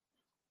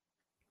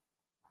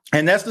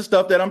 And that's the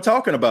stuff that I'm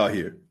talking about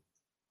here.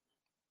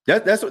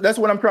 That's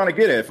what I'm trying to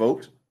get at,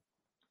 folks.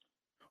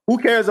 Who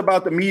cares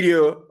about the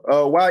media?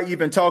 Why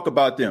even talk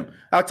about them?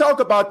 I talk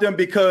about them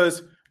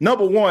because,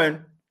 number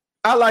one,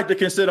 I like to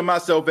consider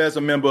myself as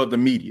a member of the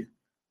media.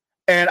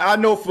 And I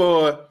know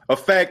for a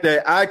fact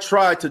that I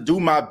try to do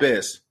my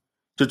best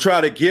to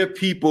try to give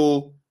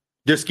people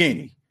the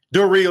skinny,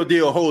 the real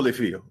deal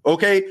Holyfield,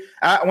 okay?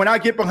 When I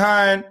get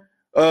behind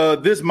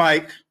this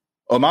mic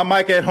or my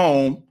mic at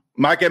home,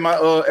 mic at my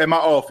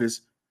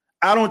office,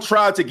 I don't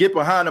try to get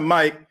behind the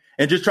mic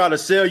and just try to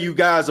sell you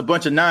guys a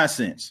bunch of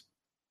nonsense.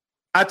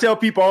 I tell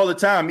people all the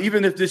time,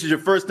 even if this is your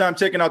first time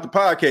checking out the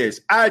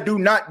podcast, I do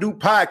not do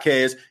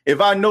podcasts if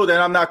I know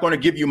that I'm not going to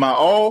give you my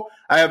all.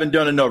 I haven't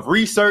done enough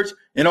research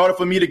in order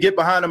for me to get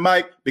behind the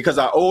mic because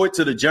I owe it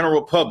to the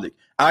general public.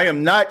 I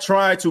am not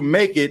trying to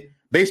make it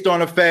based on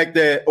the fact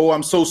that, oh,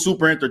 I'm so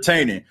super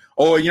entertaining,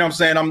 or, you know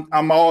what I'm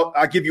saying,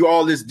 I give you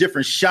all this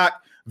different shock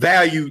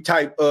value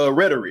type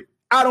rhetoric.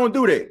 I don't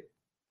do that.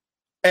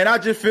 And I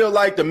just feel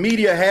like the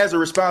media has a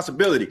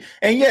responsibility.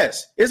 And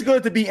yes, it's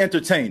good to be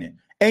entertaining.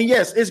 And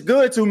yes, it's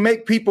good to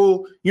make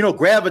people,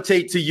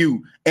 gravitate to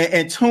you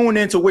and tune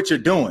into what you're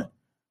doing.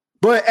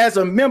 But as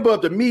a member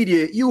of the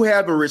media, you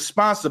have a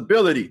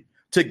responsibility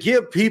to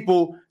give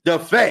people the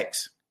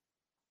facts.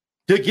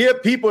 To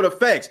give people the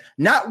facts,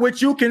 not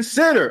what you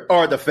consider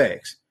are the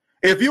facts.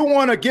 If you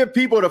want to give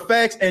people the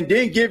facts and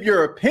then give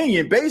your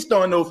opinion based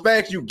on those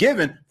facts you've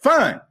given,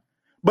 fine.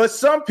 But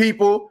some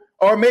people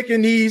are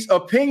making these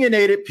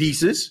opinionated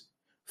pieces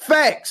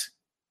facts.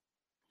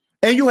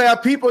 And you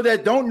have people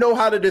that don't know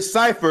how to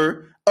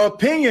decipher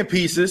opinion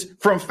pieces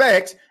from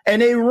facts, and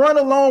they run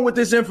along with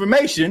this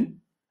information,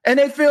 and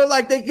they feel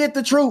like they get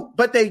the truth,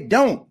 but they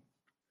don't.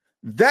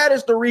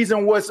 That's the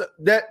reason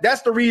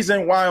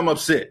why I'm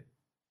upset.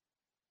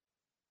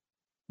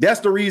 That's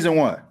the reason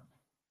why.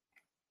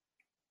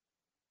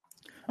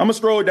 I'm going to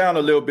scroll down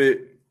a little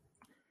bit.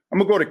 I'm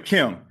going to go to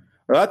Kim.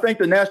 I think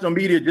the national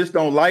media just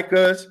don't like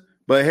us,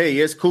 but hey,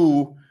 it's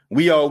cool.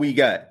 We all we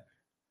got.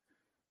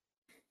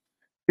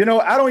 You know,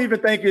 I don't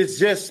even think it's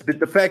just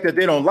the fact that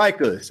they don't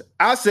like us.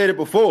 I said it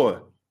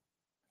before.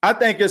 I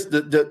think it's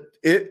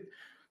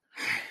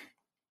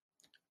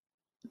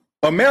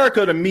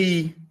America to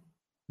me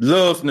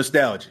loves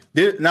nostalgia.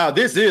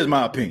 This is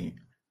my opinion.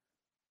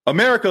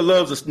 America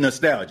loves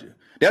nostalgia.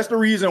 That's the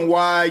reason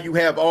why you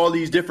have all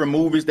these different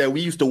movies that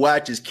we used to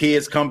watch as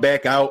kids come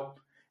back out,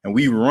 and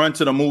we run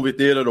to the movie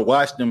theater to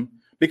watch them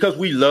because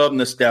we love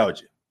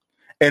nostalgia.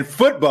 And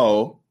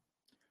football,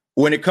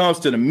 when it comes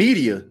to the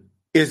media,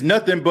 is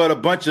nothing but a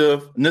bunch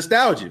of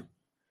nostalgia.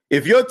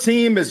 If your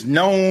team is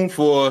known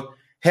for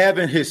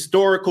having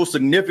historical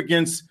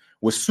significance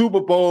with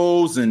Super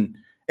Bowls and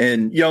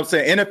you know what I'm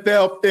saying,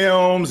 NFL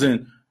films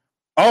and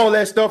all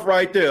that stuff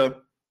right there,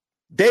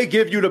 they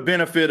give you the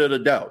benefit of the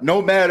doubt.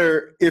 No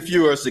matter if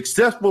you're a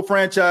successful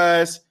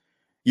franchise,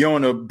 you're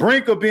on the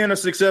brink of being a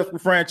successful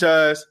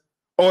franchise,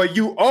 or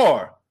you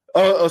are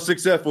a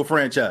successful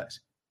franchise.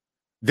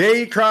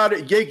 They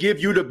give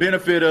you the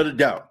benefit of the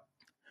doubt.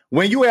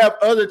 When you have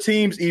other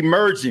teams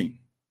emerging,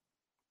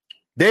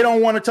 they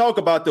don't want to talk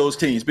about those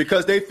teams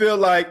because they feel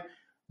like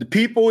the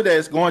people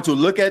that's going to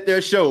look at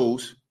their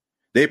shows,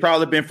 they've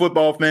probably been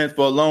football fans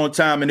for a long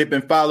time, and they've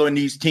been following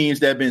these teams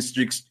that have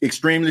been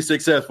extremely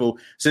successful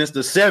since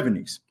the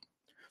 70s.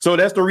 So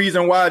that's the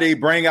reason why they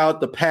bring out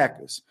the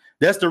Packers.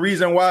 That's the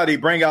reason why they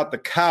bring out the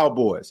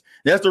Cowboys.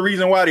 That's the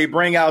reason why they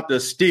bring out the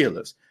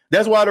Steelers.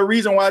 That's why the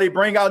reason why they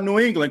bring out New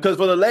England, because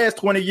for the last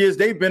 20 years,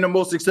 they've been the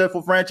most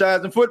successful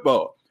franchise in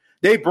football.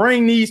 They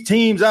bring these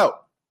teams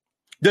out,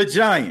 the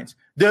Giants,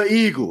 the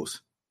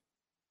Eagles,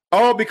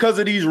 all because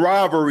of these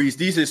rivalries,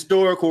 these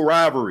historical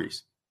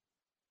rivalries.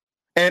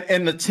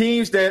 And the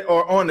teams that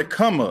are on the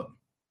come up,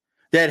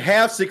 that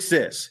have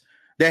success,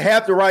 that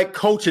have the right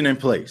coaching in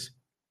place,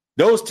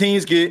 those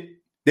teams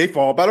they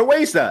fall by the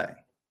wayside.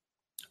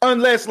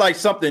 Unless like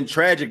something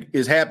tragic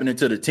is happening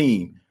to the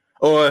team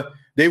or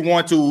they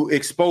want to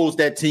expose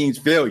that team's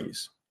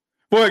failures.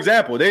 For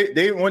example,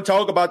 they want to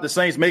talk about the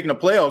Saints making the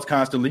playoffs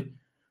constantly.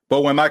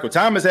 But when Michael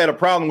Thomas had a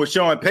problem with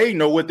Sean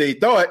Payton or what they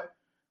thought,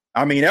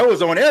 I mean, that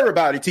was on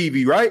everybody's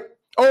TV, right?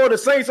 Oh, the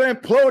Saints are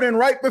imploding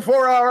right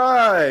before our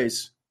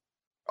eyes.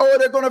 Oh,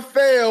 they're going to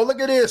fail. Look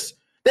at this.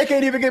 They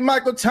can't even get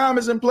Michael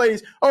Thomas in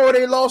place. Oh,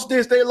 they lost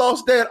this. They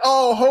lost that.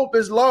 All hope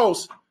is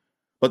lost.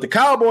 But the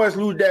Cowboys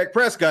lose Dak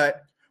Prescott.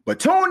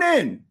 But tune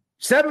in,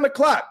 7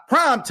 o'clock,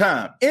 prime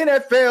time,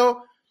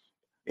 NFL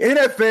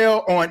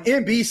on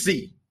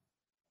NBC.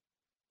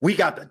 We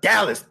got the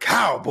Dallas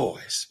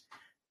Cowboys.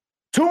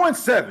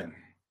 2-7,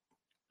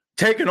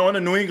 taking on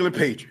the New England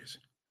Patriots.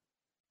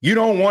 You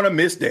don't want to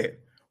miss that.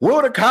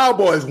 Will the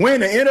Cowboys win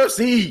the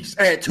NFC East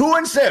at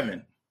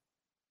 2-7?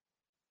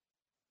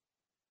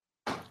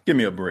 Give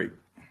me a break.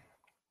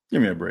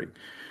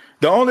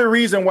 The only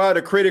reason why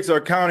the critics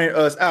are counting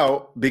us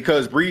out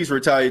because Breeze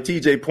retired,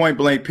 TJ point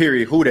blank,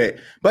 period. Who that?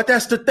 But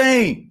that's the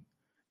thing.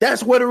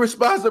 That's where the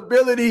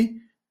responsibility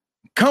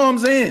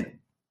comes in.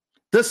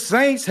 The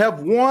Saints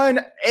have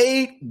won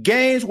 8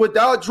 games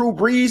without Drew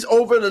Brees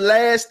over the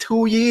last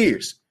 2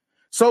 years.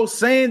 So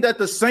saying that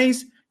the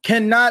Saints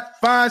cannot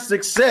find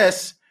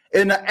success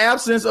in the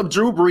absence of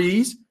Drew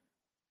Brees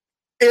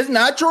is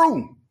not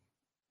true.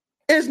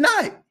 It's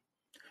not.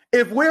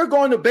 If we're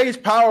going to base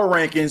power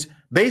rankings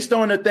based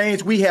on the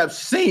things we have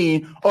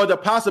seen or the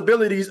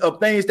possibilities of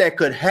things that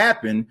could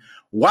happen,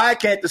 why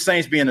can't the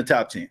Saints be in the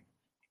top 10?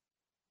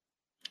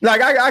 Like,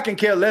 I can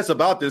care less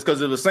about this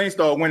because if the Saints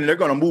start winning, they're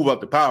going to move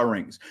up the power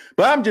rankings.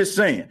 But I'm just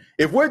saying,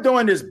 if we're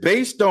doing this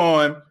based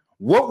on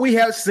what we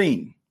have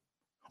seen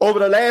over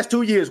the last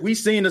 2 years, we've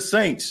seen the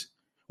Saints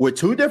with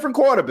 2 different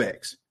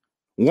quarterbacks.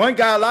 One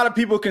guy a lot of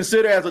people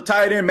consider as a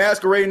tight end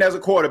masquerading as a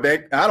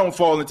quarterback. I don't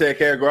fall into that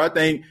category. I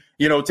think,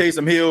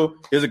 Taysom Hill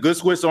is a good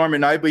Swiss Army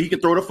knife, but he can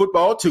throw the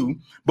football too.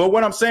 But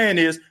what I'm saying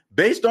is,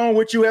 based on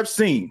what you have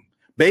seen,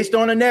 based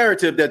on the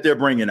narrative that they're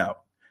bringing out,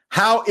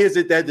 how is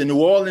it that the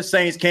New Orleans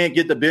Saints can't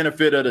get the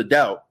benefit of the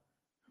doubt,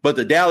 but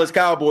the Dallas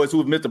Cowboys, who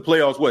have missed the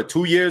playoffs,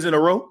 2 years in a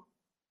row?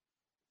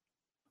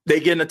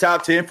 They get in the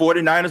top 10.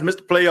 49ers missed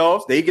the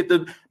playoffs. They get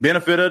the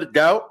benefit of the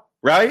doubt,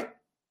 right?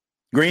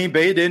 Green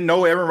Bay didn't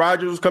know Aaron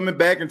Rodgers was coming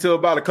back until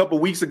about a couple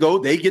weeks ago.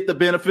 They get the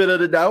benefit of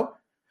the doubt,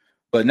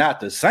 but not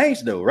the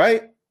Saints, though,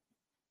 right?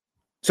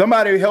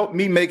 Somebody help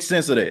me make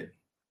sense of that.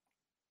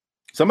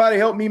 Somebody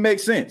help me make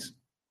sense.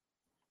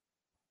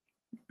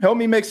 Help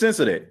me make sense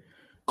of that.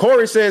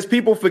 Corey says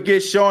people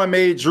forget Sean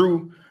made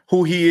Drew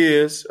who he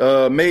is,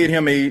 made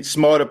him a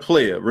smarter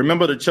player.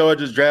 Remember the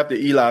Chargers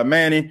drafted Eli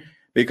Manning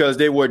because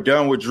they were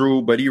done with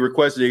Drew, but he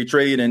requested a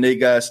trade and they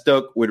got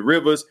stuck with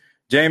Rivers.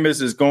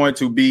 Jameis is going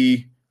to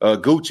be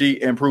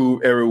Gucci and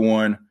prove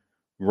everyone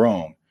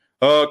wrong.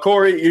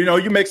 Corey,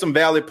 you make some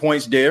valid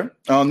points there.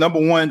 Number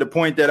one, the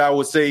point that I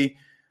would say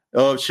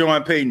of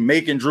Sean Payton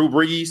making Drew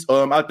Brees,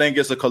 I think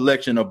it's a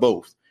collection of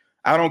both.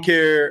 I don't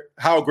care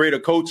how great a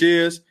coach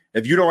is.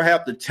 If you don't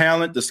have the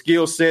talent, the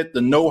skill set,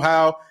 the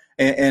know-how,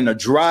 and a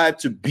drive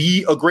to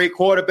be a great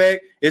quarterback,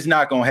 it's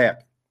not going to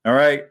happen. All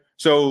right.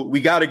 So we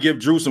got to give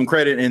Drew some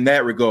credit in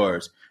that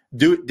regards.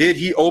 Did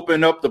he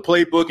open up the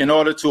playbook in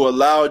order to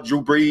allow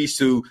Drew Brees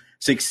to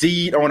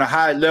succeed on a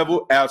high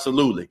level?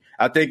 Absolutely.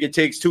 I think it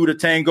takes two to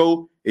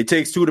tango. It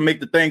takes two to make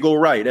the thing go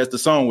right, as the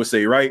song would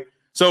say, right?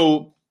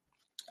 So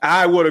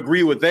I would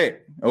agree with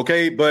that.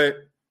 Okay. But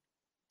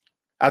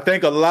I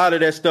think a lot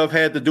of that stuff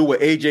had to do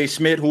with A.J.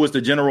 Smith, who was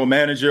the general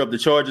manager of the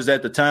Chargers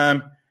at the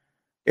time.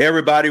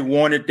 Everybody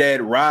wanted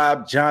that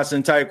Rob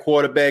Johnson type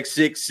quarterback,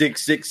 6'6",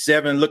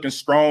 6'7", looking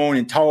strong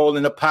and tall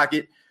in the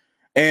pocket.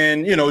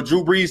 And,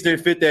 Drew Brees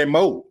didn't fit that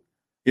mold.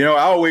 I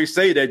always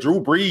say that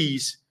Drew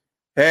Brees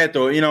had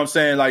to,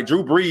 like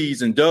Drew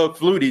Brees and Doug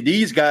Flutie,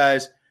 these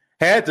guys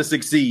had to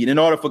succeed in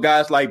order for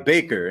guys like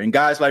Baker and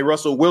guys like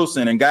Russell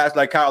Wilson and guys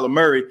like Kyler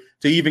Murray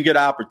to even get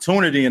an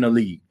opportunity in the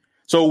league.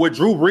 So what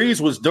Drew Brees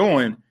was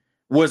doing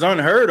was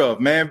unheard of,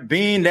 man,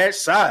 being that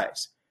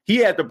size. He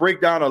had to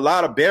break down a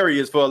lot of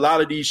barriers for a lot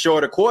of these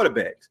shorter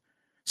quarterbacks.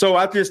 So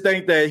I just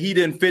think that he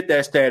didn't fit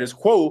that status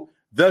quo.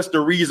 Thus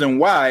the reason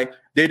why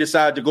they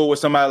decided to go with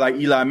somebody like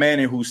Eli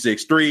Manning, who's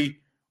 6'3",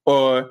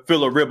 or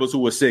Phillip Rivers, who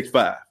was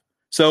 6'5".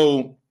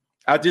 So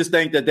I just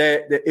think that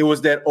it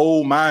was that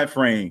old mind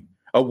frame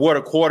of what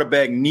a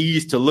quarterback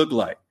needs to look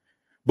like.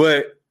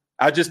 But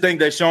I just think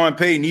that Sean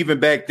Payton, even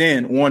back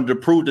then, wanted to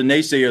prove the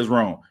naysayers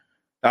wrong.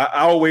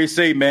 I always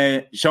say,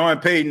 man, Sean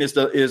Payton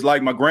is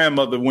like my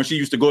grandmother when she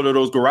used to go to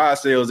those garage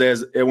sales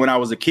when I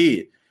was a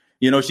kid.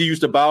 She used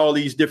to buy all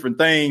these different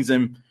things.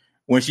 And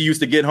when she used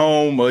to get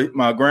home,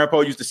 my grandpa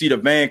used to see the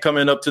van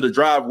coming up to the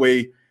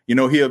driveway.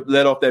 He'll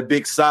let off that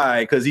big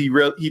sigh because he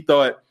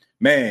thought,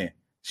 man,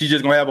 she's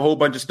just going to have a whole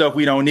bunch of stuff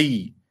we don't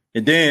need.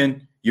 And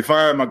then you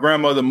find my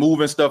grandmother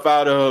moving stuff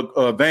out of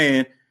her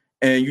van,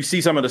 and you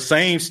see some of the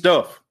same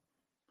stuff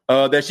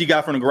that she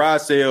got from the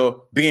garage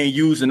sale being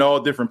used in all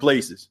different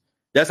places.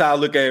 That's how I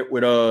look at it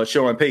with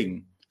Sean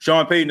Payton.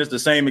 Sean Payton is the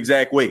same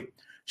exact way.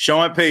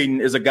 Sean Payton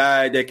is a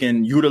guy that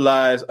can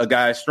utilize a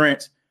guy's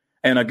strengths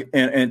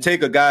and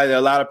take a guy that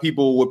a lot of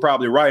people would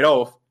probably write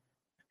off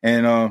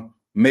and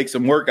make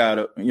some work out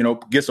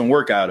of, get some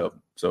work out of.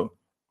 So,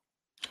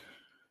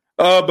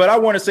 but I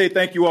want to say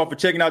thank you all for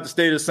checking out the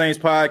State of the Saints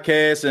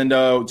podcast,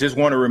 and just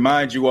want to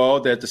remind you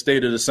all that the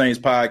State of the Saints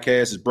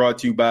podcast is brought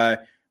to you by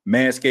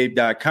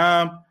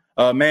Manscaped.com.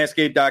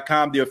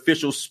 Manscaped.com, the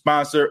official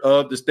sponsor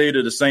of the State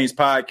of the Saints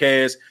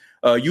podcast.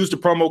 Use the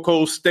promo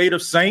code State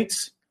of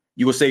Saints.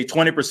 You will save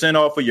 20%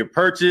 off of your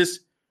purchase.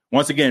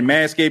 Once again,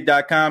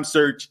 Manscaped.com,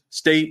 search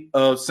State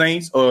of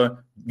Saints,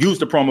 or use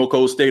the promo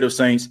code State of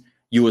Saints.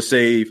 You will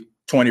save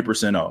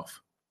 20% off.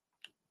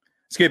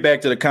 Let's get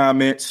back to the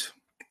comments.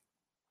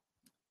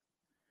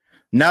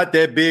 Not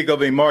that big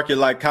of a market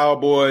like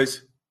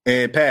Cowboys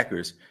and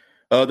Packers.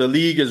 The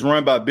league is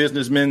run by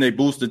businessmen. They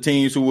boost the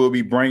teams who will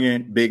be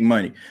bringing big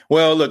money.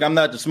 Well, look, I'm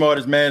not the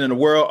smartest man in the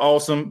world.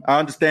 Awesome. I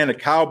understand the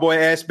Cowboy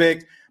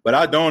aspect, but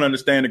I don't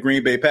understand the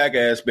Green Bay Packer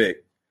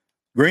aspect.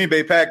 Green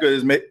Bay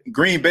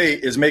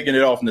is making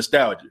it off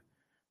nostalgia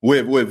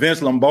with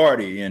Vince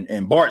Lombardi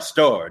and Bart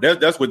Starr.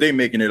 That's what they're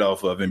making it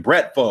off of. And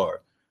Brett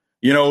Favre.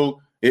 New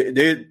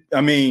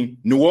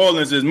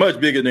Orleans is much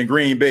bigger than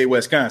Green Bay,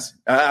 Wisconsin.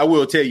 I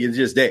will tell you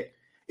just that.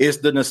 It's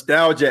the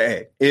nostalgia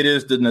act. It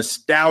is the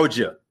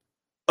nostalgia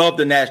of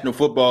the National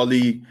Football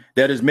League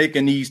that is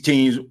making these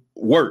teams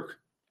work.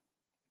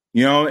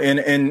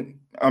 And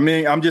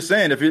I'm just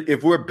saying,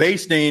 if we're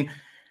basing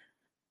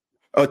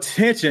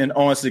attention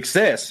on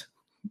success,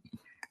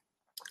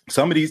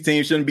 some of these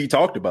teams shouldn't be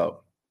talked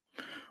about.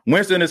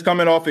 Winston is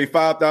coming off a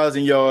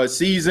 5,000-yard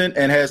season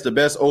and has the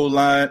best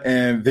O-line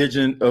and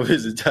vision of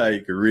his entire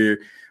career.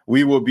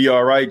 We will be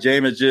all right.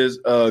 Jameis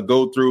just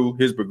go through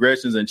his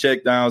progressions and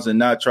check downs and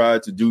not try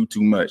to do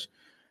too much.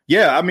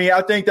 Yeah,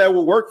 I think that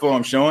will work for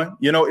him, Sean,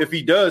 if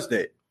he does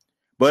that.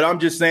 But I'm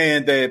just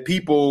saying that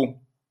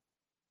people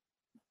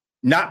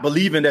not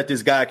believing that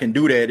this guy can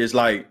do that is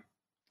like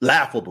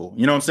laughable.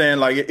 You know what I'm saying?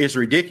 Like, it's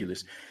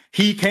ridiculous.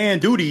 He can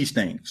do these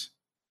things.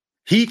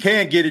 He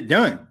can get it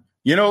done.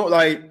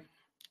 Like,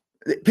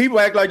 people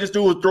act like this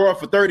dude was throwing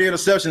for 30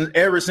 interceptions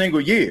every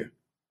single year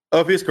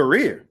of his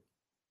career.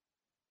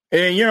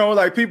 And,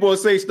 like, people will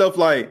say stuff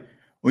like,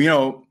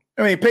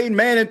 Peyton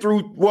Manning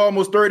threw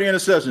almost 30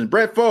 interceptions.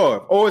 Brett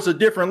Favre, it's a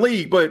different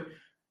league. But,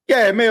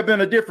 yeah, it may have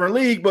been a different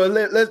league, but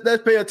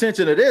let's pay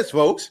attention to this,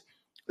 folks.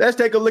 Let's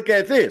take a look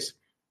at this.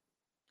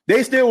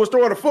 They still was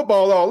throwing the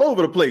football all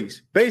over the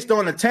place based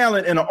on the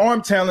talent and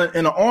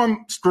the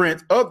arm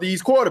strength of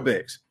these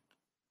quarterbacks.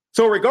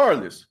 So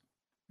regardless,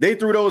 they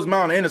threw those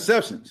amount of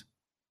interceptions.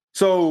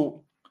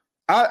 So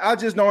I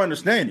just don't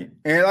understand it.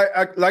 And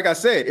like I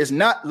said, it's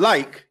not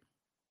like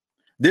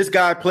this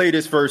guy played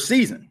his first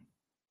season.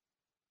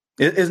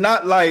 It's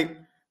not like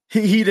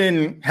he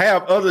didn't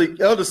have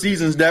other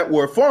seasons that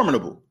were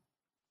formidable.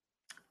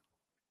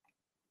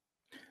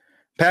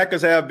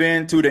 Packers have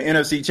been to the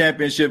NFC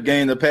Championship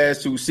game the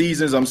past 2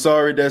 seasons. I'm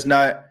sorry, that's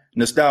not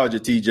nostalgia,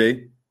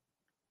 TJ.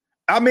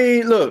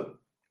 Look.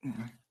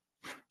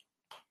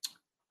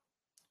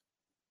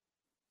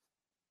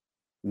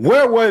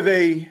 Where were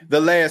they the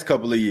last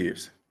couple of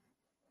years?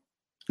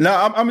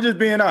 Now, I'm just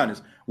being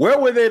honest. Where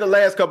were they the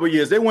last couple of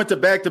years? They went to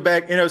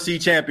back-to-back NFC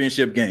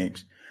championship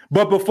games.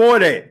 But before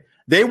that,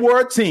 they were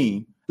a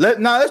team.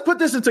 Let's put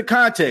this into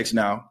context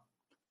now.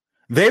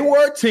 They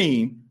were a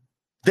team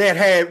that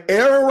had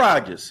Aaron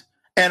Rodgers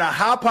and a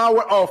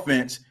high-powered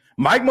offense,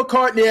 Mike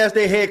McCarthy as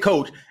their head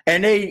coach,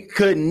 and they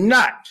could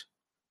not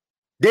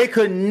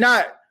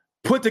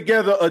put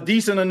together a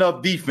decent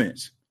enough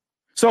defense.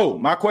 So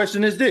my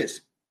question is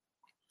this.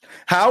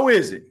 How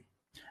is it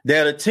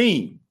that a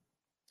team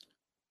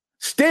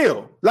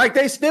still, like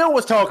they still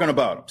was talking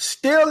about them,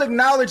 still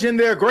acknowledging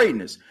their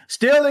greatness,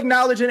 still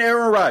acknowledging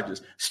Aaron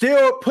Rodgers,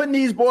 still putting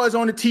these boys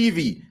on the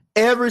TV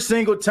every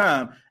single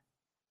time,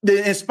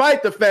 in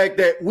spite of the fact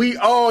that we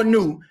all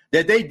knew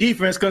that their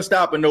defense couldn't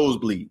stop a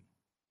nosebleed?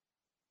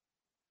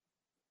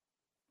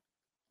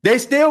 They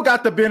still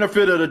got the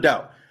benefit of the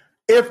doubt.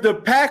 If the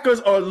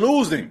Packers are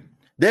losing,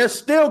 they're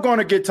still going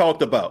to get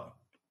talked about.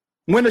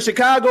 When the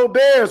Chicago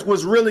Bears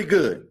was really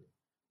good,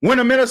 when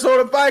the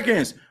Minnesota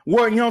Vikings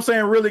were,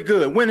 really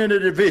good, winning the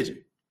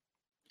division,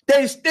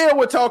 they still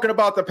were talking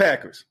about the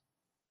Packers.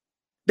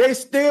 They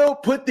still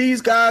put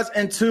these guys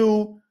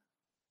into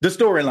the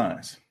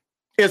storylines,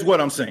 is what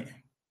I'm saying.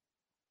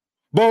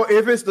 But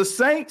if it's the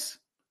Saints,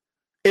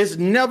 it's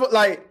never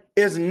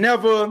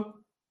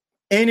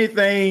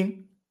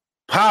anything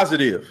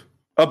positive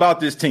about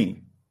this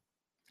team.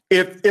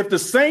 If the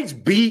Saints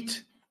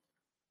beat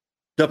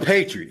the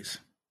Patriots,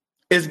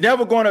 it's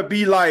never going to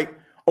be like,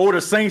 oh,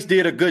 the Saints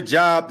did a good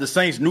job. The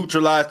Saints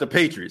neutralized the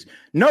Patriots.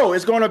 No,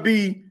 it's going to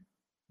be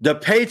the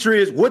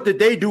Patriots. What did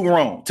they do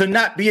wrong to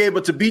not be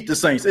able to beat the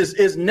Saints?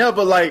 It's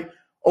never like,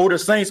 oh, the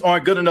Saints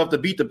aren't good enough to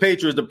beat the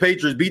Patriots. The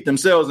Patriots beat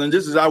themselves, and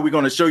this is how we're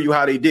going to show you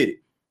how they did it.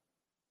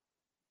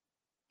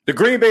 The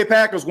Green Bay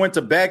Packers went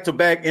to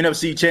back-to-back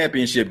NFC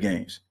championship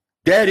games.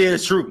 That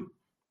is true.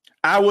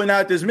 I will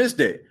not dismiss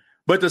that.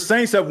 But the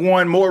Saints have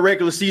won more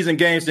regular season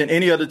games than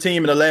any other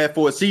team in the last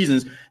 4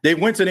 seasons. They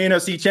went to the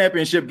NFC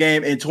Championship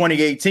game in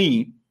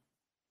 2018.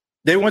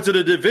 They went to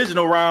the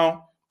divisional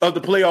round of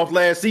the playoff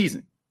last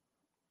season.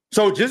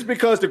 So just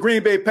because the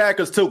Green Bay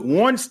Packers took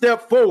one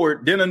step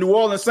forward than the New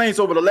Orleans Saints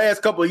over the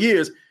last couple of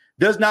years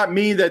does not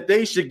mean that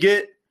they should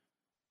get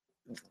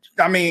 –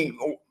 I mean,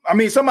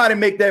 somebody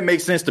make that make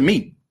sense to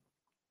me.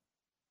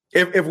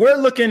 If we're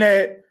looking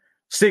at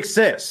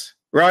success,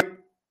 right?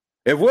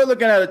 If we're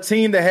looking at a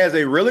team that has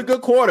a really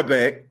good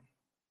quarterback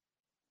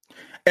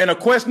and a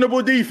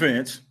questionable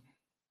defense,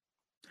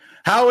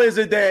 how is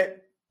it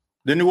that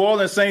the New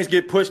Orleans Saints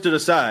get pushed to the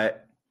side,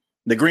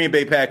 the Green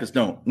Bay Packers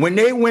don't? When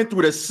they went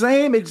through the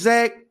same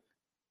exact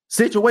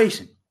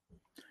situation,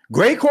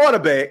 great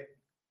quarterback,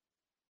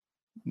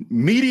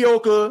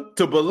 mediocre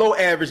to below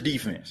average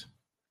defense.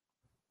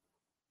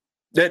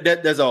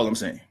 That's all I'm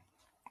saying.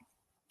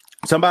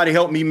 Somebody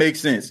help me make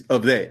sense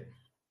of that.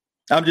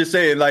 I'm just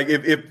saying, like,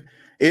 if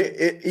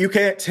you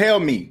can't tell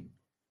me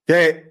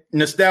that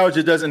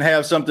nostalgia doesn't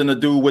have something to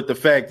do with the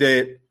fact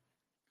that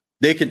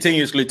they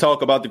continuously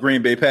talk about the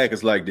Green Bay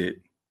Packers like that.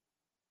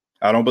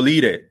 I don't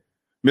believe that.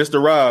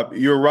 Mr. Rob,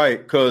 you're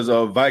right, because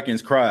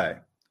Vikings cry.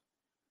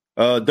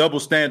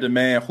 Double standard,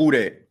 man. Who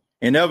that?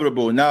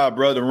 Inevitable. Nah,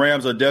 brother.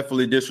 Rams are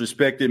definitely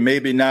disrespected.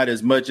 Maybe not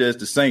as much as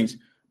the Saints,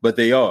 but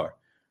they are.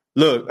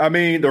 Look, I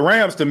mean, the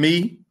Rams to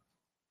me,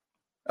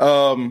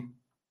 I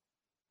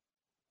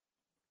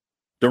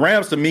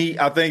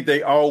think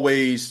they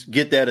always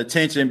get that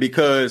attention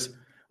because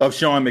of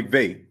Sean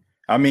McVay.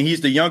 I mean,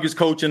 he's the youngest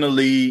coach in the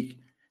league.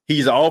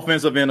 He's an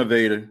offensive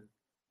innovator,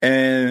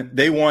 and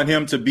they want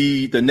him to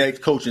be the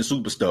next coaching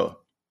superstar.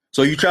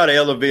 So you try to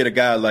elevate a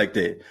guy like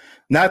that.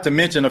 Not to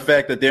mention the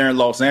fact that they're in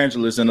Los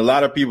Angeles, and a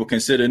lot of people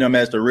consider them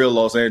as the real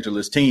Los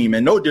Angeles team.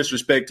 And no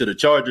disrespect to the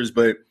Chargers,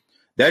 but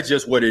that's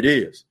just what it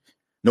is.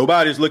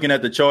 Nobody's looking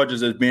at the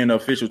Chargers as being the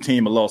official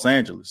team of Los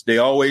Angeles. They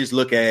always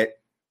look at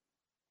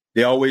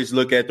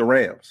the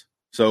Rams.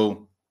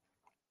 So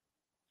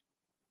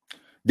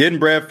didn't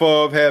Brad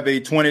Favre have a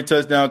 20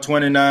 touchdown,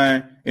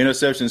 29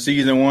 interception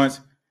season once?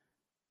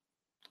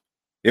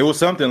 It was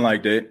something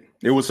like that.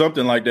 It was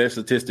something like that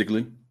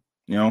statistically,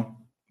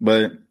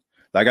 But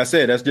like I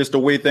said, that's just the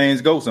way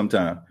things go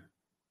sometimes.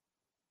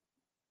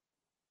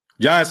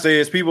 John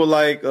says people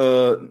like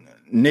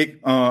Nick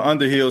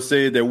Underhill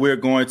said that we're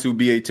going to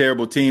be a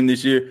terrible team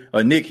this year.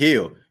 Nick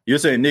Hill. You're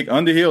saying Nick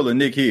Underhill or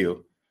Nick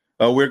Hill?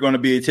 We're going to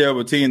be a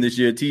terrible team this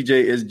year. TJ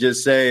is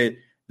just sad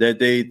that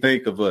they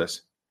think of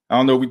us. I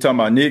don't know if we're talking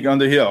about Nick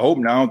Underhill. I hope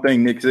not. I don't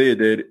think Nick said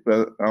that.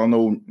 But I don't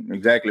know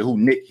exactly who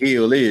Nick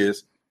Hill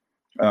is.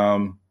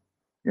 But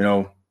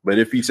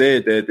if he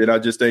said that, then I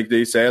just think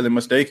they're sadly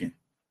mistaken.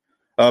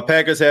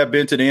 Packers have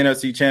been to the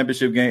NFC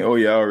Championship game. Oh,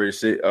 yeah, I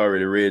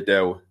already read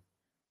that one.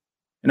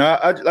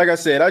 Like I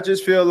said, I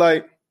just feel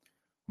like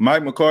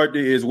Mike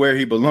McCarthy is where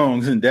he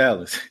belongs in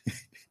Dallas.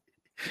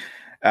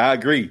 I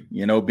agree.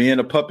 Being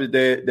a puppet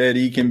that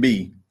he can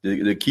be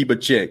to keep a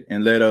check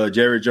and let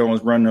Jerry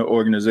Jones run the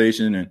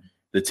organization and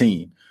the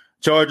team.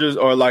 Chargers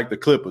are like the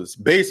Clippers.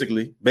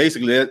 Basically,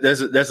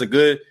 that's a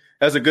good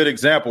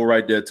example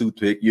right there,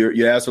 Toothpick.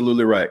 You're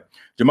absolutely right.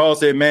 Jamal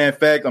said, man, in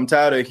fact, I'm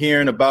tired of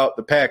hearing about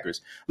the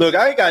Packers. Look,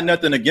 I ain't got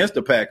nothing against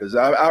the Packers.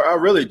 I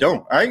really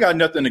don't. I ain't got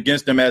nothing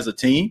against them as a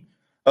team.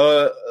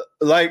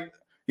 Like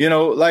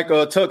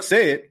Tuck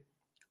said,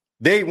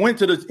 they went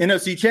to the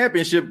NFC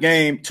Championship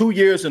game 2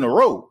 years in a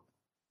row.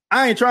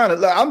 I ain't trying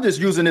to – I'm just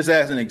using this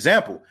as an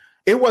example.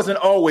 It wasn't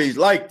always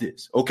like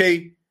this,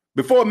 okay?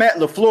 Before Matt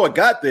LaFleur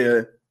got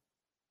there,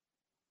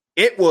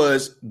 it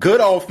was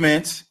good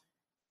offense,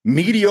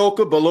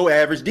 mediocre, below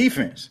average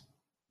defense.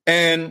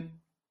 And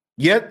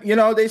yet,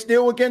 they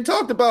still were getting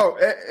talked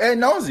about ad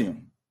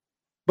nauseum.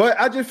 But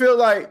I just feel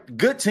like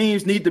good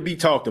teams need to be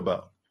talked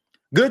about.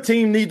 Good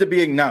teams need to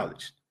be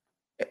acknowledged.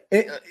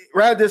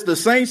 Rather it's the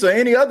Saints or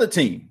any other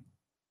team,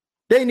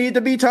 they need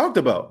to be talked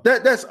about.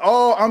 That's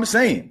all I'm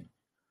saying.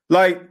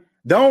 Like,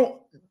 don't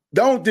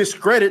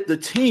discredit the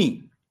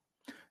team.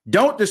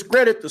 Don't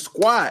discredit the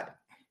squad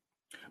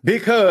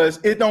because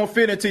it don't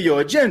fit into your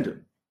agenda.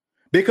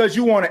 Because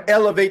you want to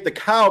elevate the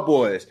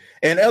Cowboys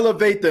and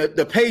elevate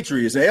the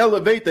Patriots and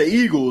elevate the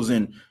Eagles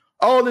and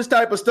all this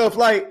type of stuff.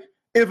 Like,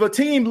 if a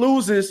team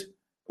loses,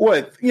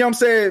 like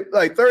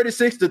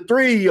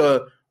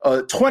 36-3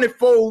 or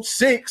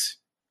 24-6,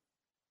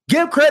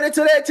 give credit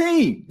to that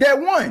team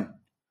that won.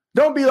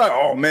 Don't be like,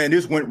 oh man,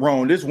 this went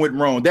wrong,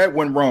 that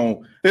went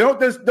wrong.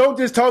 Don't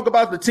just talk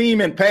about the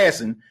team in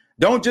passing.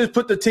 Don't just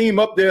put the team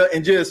up there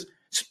and just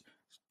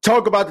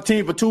talk about the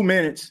team for 2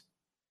 minutes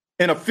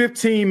in a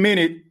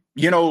 15-minute,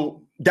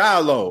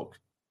 dialogue.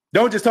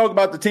 Don't just talk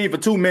about the team for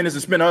 2 minutes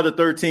and spend the other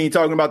 13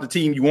 talking about the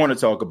team you want to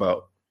talk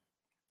about.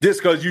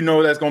 Just because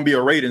that's going to be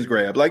a ratings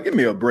grab. Like, give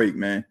me a break,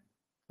 man.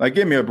 Like,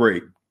 give me a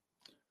break.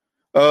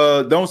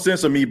 Don't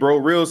censor me, bro.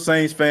 Real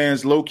Saints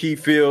fans low-key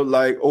feel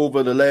like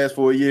over the last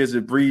 4 years,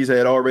 if Breeze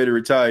had already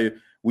retired,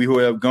 we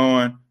would have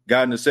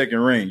gotten the second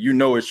ring.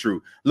 It's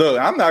true. Look,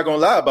 I'm not gonna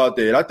lie about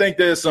that. I think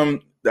there's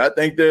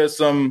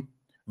some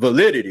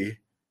validity.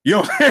 You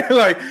know what I'm saying?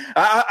 Like,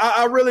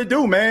 I really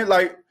do, man.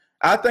 Like,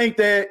 I think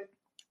that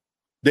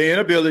the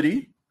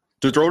inability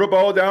to throw the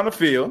ball down the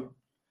field,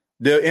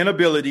 the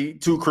inability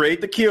to create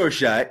the kill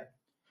shot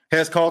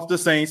has cost the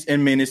Saints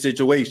in many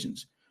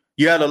situations.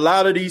 You had a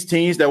lot of these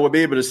teams that would be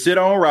able to sit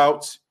on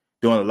routes,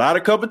 doing a lot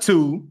of cover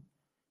two,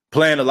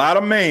 playing a lot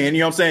of man,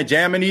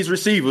 jamming these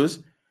receivers,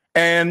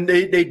 and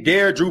they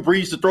dared Drew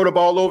Brees to throw the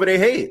ball over their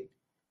head.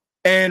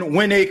 And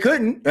when he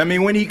couldn't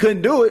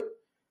do it,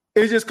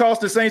 it just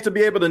cost the Saints to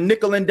be able to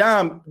nickel and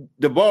dime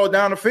the ball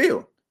down the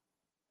field.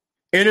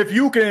 And if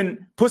you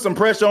can put some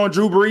pressure on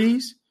Drew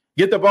Brees,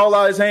 get the ball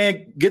out of his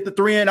hand, get the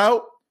 3 and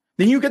out,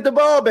 then you get the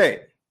ball back.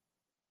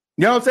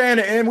 You know what I'm saying?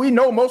 And we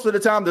know most of the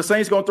time the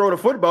Saints going to throw the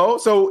football.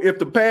 So if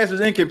the pass is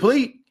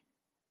incomplete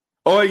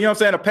or,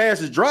 a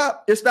pass is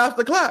dropped, it stops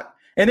the clock.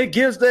 And it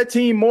gives that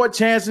team more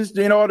chances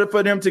in order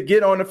for them to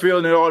get on the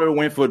field in order to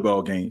win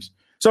football games.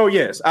 So,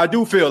 yes, I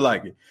do feel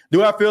like it.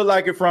 Do I feel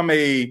like it from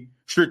a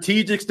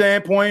strategic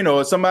standpoint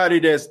or somebody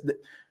that's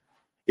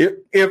 –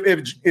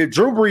 if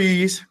Drew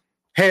Brees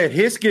had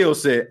his skill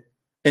set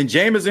and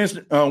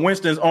Jameis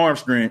Winston's arm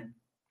strength,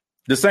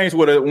 the Saints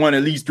would have won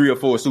at least 3 or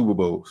 4 Super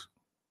Bowls.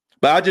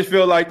 But I just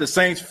feel like the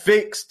Saints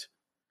fixed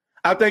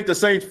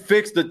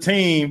the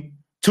team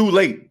too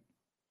late.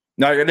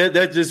 Now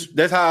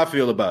that's how I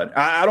feel about it.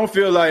 I don't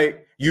feel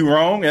like you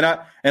wrong, and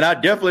I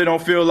definitely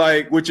don't feel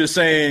like what you're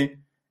saying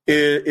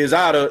is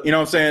out of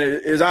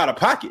is out of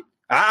pocket.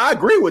 I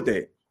agree with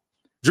that.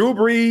 Drew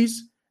Brees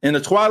in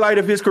the twilight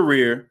of his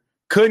career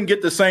couldn't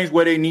get the Saints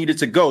where they needed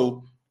to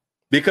go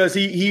because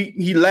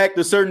he lacked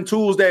the certain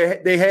tools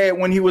that they had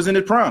when he was in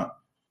his prime.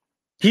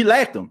 He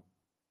lacked them.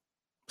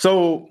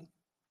 So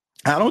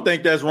I don't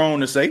think that's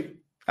wrong to say.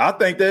 I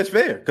think that's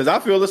fair because I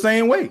feel the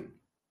same way.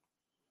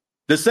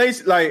 The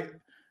Saints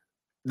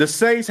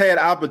had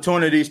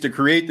opportunities to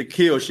create the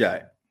kill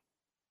shot.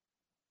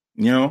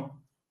 They had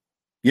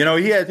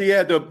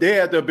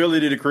the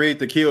ability to create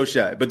the kill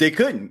shot, but they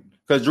couldn't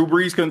because Drew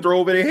Brees couldn't throw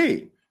over their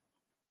head.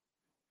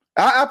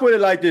 I put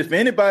it like this: for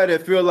anybody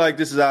that feel like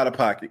this is out of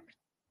pocket,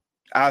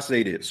 I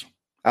say this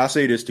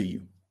to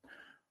you.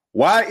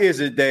 Why is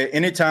it that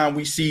anytime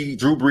we see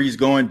Drew Brees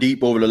going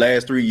deep over the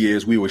last 3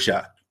 years, we were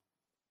shocked?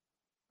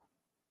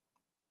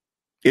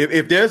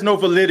 If there's no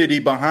validity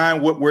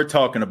behind what we're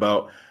talking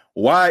about,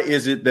 why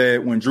is it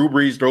that when Drew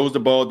Brees throws the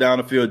ball down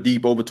the field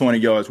deep over 20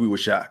 yards, we were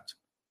shocked?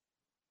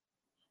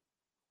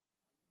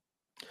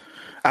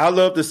 I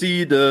love to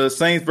see the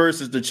Saints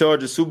versus the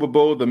Chargers Super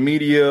Bowl. The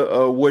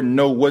media wouldn't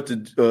know what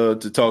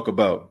to talk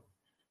about.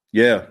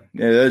 Yeah,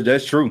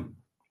 that's true.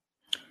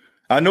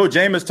 I know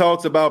Jameis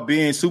talks about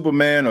being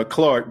Superman or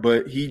Clark,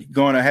 but he's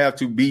going to have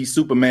to be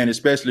Superman,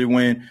 especially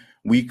when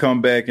we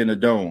come back in the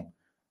dome.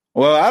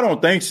 Well, I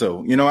don't think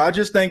so. I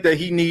just think that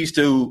he needs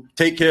to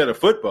take care of the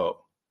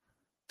football,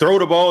 throw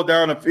the ball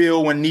down the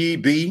field when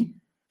need be,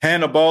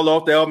 hand the ball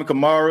off to Alvin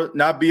Kamara,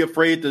 not be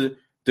afraid to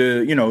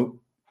check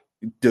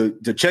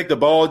the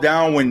ball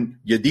down when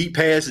your deep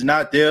pass is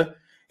not there.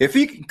 If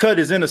he can cut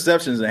his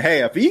interceptions in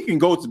half, he can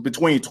go to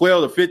between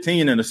 12 to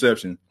 15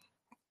 interceptions.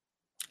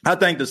 I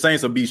think the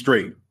Saints will be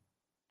straight.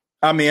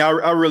 I mean,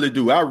 I really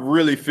do. I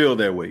really feel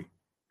that way.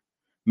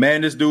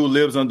 man, this dude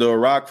lives under a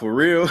rock for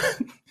real.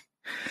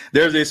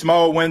 There's a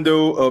small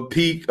window of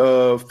peak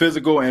of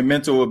physical and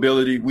mental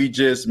ability. We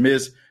just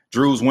missed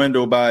Drew's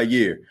window by a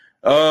year.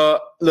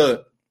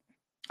 Look,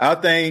 I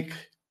think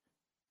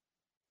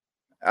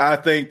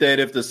that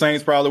if the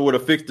Saints probably would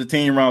have fixed the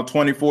team around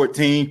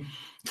 2014,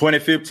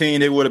 2015,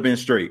 they would have been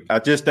straight. I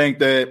just think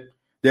that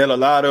there are a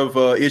lot of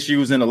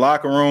issues in the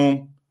locker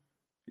room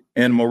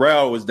and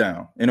morale was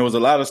down. And there was a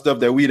lot of stuff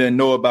that we didn't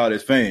know about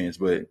as fans.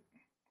 But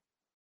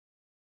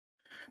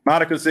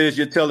Monica says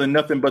you're telling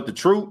nothing but the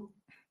truth.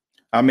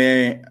 I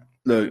mean,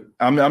 look,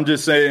 I'm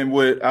just saying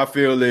what I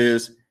feel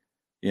is,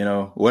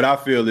 what I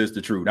feel is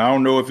the truth. I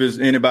don't know if it's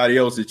anybody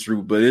else's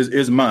truth, but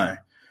it's mine.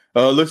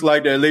 Looks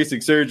like that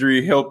LASIK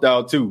surgery helped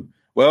out too.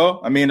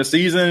 Well, I mean, the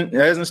season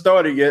hasn't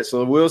started yet,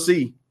 so we'll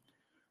see.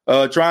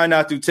 Try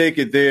not to take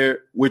it there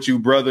with you,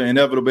 brother.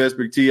 Inevitable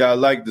SBT. I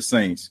like the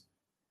Saints.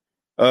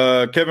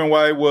 Kevin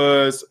White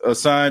was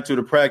assigned to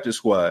the practice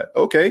squad.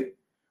 Okay.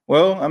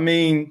 Well, I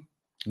mean,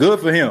 good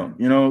for him.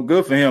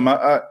 Good for him.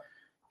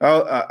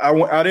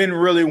 I didn't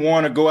really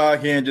want to go out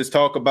here and just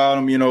talk about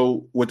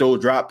him, with those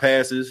drop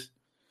passes.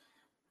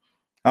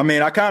 I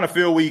mean, I kind of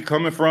feel where he's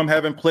coming from,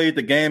 having played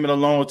the game in a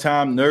long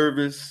time,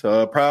 nervous,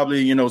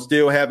 probably,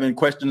 still having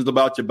questions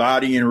about your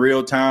body in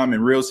real time,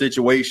 in real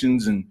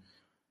situations. And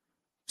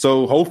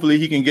so hopefully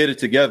he can get it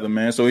together,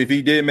 man. So if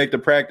he did make the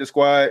practice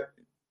squad,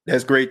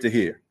 that's great to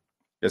hear.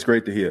 That's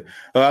great to hear.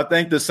 I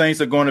think the Saints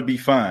are going to be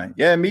fine.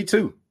 Yeah, me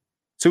too.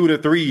 2 to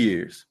 3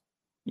 years.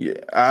 Yeah,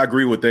 I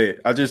agree with that.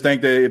 I just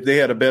think that if they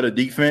had a better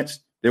defense,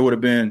 they would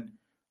have been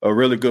a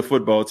really good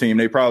football team.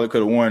 They probably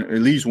could have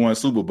at least won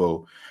Super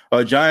Bowl.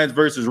 Giants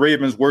versus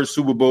Ravens, worst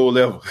Super Bowl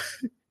ever.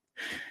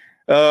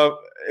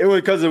 It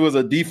was because it was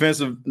a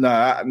defensive.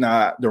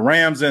 The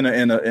Rams and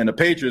the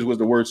Patriots was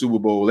the worst Super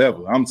Bowl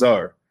ever. I'm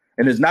sorry,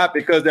 and it's not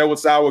because that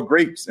was sour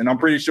grapes. And I'm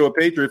pretty sure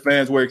Patriot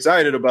fans were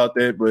excited about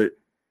that, but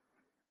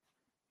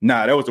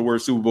that was the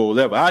worst Super Bowl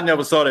ever. I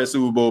never saw that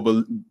Super Bowl,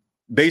 but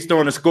based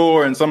on the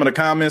score and some of the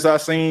comments I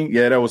seen,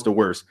 yeah, that was the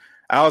worst.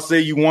 I'll say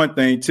you one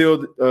thing: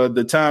 till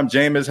the time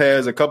Jameis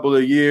has a couple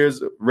of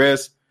years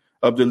rest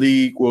of the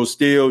league, will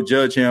still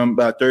judge him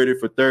by 30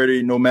 for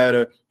 30, no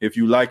matter if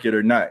you like it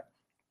or not.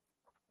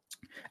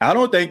 I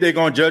don't think they're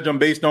going to judge him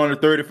based on the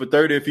 30 for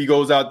 30 if he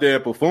goes out there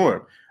and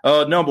perform.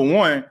 Number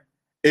one,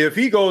 if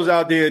he goes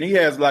out there and he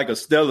has like a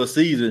stellar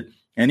season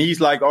and he's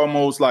like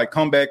almost like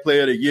comeback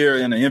player of the year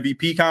in the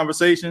MVP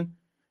conversation,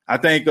 I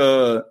think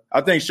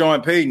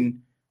Sean Payton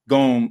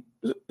going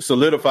to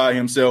solidify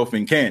himself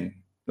in Canton.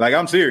 Like,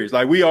 I'm serious.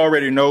 Like, we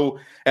already know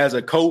as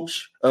a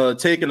coach,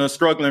 taking a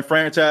struggling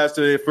franchise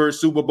to their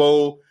first Super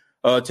Bowl,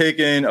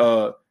 taking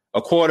a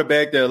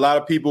quarterback that a lot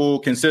of people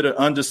consider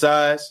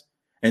undersized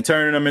and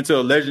turning him into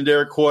a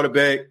legendary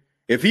quarterback.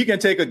 If he can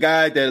take a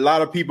guy that a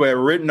lot of people have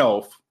written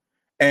off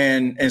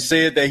and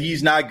said that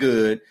he's not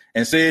good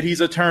and said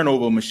he's a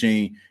turnover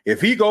machine,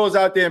 if he goes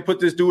out there and put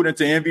this dude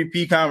into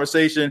MVP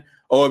conversation,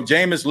 or if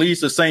Jameis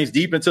leads the Saints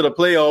deep into the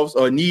playoffs,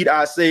 or need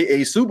I say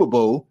a Super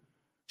Bowl,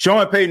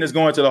 Sean Payton is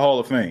going to the Hall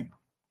of Fame.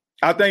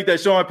 I think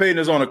that Sean Payton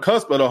is on the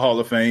cusp of the Hall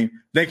of Fame.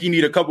 I think he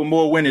need a couple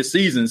more winning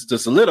seasons to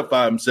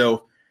solidify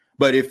himself.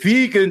 But if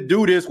he can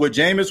do this with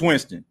Jameis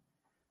Winston,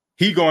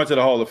 he going to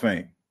the Hall of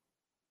Fame.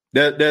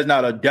 There's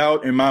not a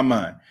doubt in my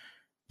mind.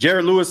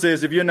 Jared Lewis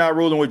says, if you're not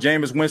rolling with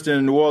Jameis Winston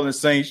and New Orleans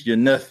Saints, you're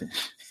nothing.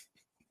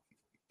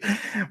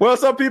 Well,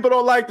 some people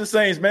don't like the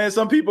Saints, man.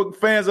 Some people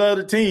fans of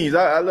other teams.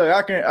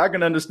 I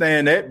can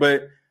understand that,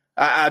 but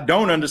I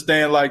don't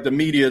understand like the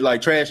media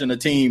like trashing the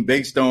team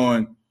based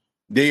on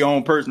their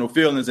own personal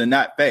feelings and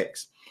not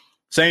facts.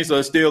 Saints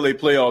are still a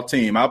playoff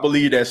team. I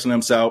believe that,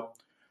 Slim South.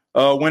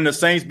 When the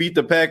Saints beat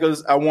the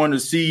Packers, I want to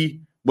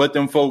see what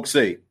them folks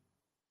say.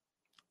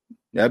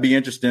 That'd be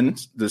interesting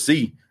to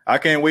see. I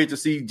can't wait to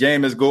see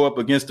Jameis go up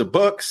against the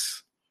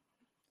Bucks.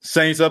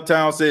 Saints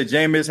Uptown said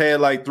Jameis had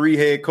like 3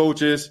 head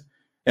coaches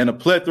and a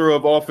plethora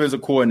of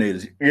offensive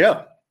coordinators.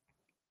 Yeah.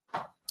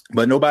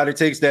 But nobody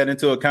takes that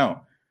into account.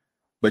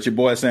 But your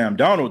boy Sam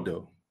Darnold,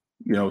 though.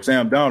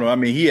 Sam Darnold, I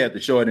mean, he had the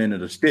short end of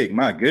the stick.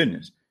 My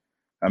goodness.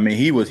 I mean,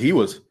 he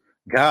was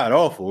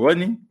god-awful,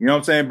 wasn't he? You know what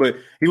I'm saying? But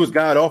he was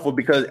god-awful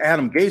because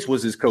Adam Gase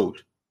was his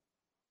coach.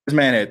 This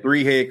man had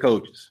 3 head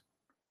coaches.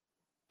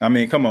 I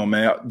mean, come on,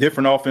 man.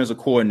 Different offensive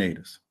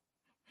coordinators.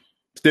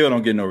 Still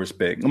don't get no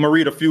respect. I'm going to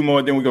read a few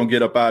more, then we're going to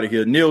get up out of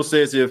here. Neil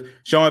says if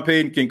Sean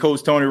Payton can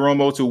coach Tony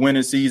Romo to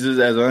winning seasons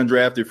as an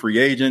undrafted free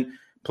agent,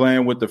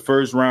 playing with the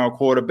first-round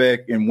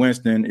quarterback in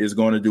Winston is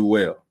going to do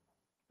well.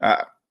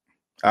 I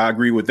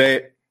agree with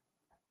that.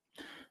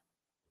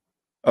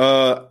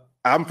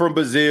 I'm from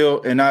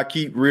Brazil, and I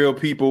keep real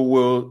people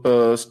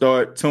will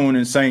start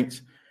tuning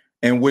Saints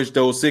and wish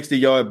those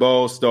 60-yard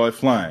balls start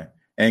flying.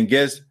 And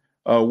guess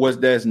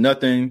there's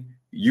nothing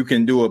you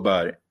can do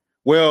about it.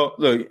 Well,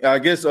 look, I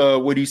guess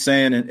what he's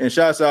saying, and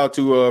shouts out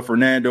to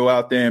Fernando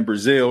out there in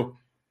Brazil.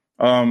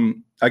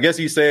 I guess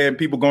he's saying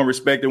people going to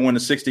respect it when the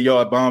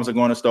 60-yard bombs are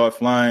going to start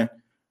flying.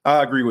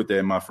 I agree with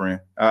that, my friend.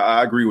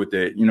 I agree with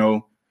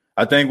that.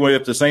 I think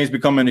if the Saints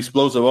become an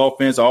explosive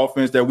offense, an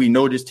offense that we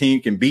know this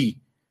team can be,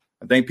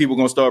 I think people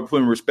going to start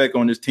putting respect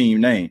on this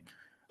team name.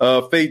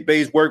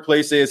 Faith-based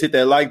workplace says hit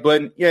that like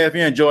button. Yeah, if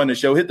you're enjoying the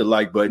show, hit the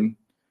like button.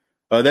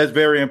 That's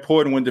very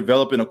important when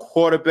developing a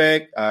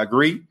quarterback. I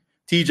agree.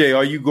 TJ,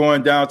 are you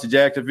going down to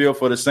Jacksonville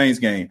for the Saints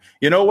game?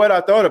 You know what? I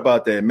thought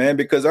about that, man,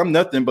 because I'm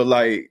nothing but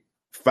like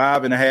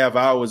 5.5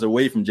 hours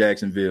away from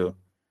Jacksonville.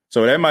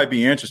 So that might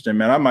be interesting,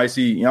 man. I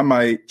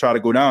might try to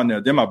go down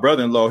there. Then my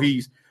brother-in-law,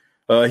 he's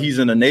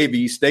in the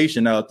Navy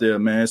station out there,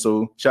 man.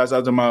 So shouts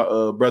out to my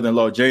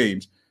brother-in-law,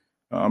 James.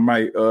 I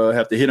might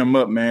have to hit him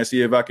up, man,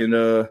 see if I can,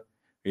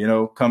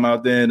 come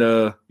out there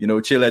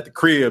and, chill at the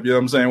crib, you know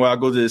what I'm saying, while I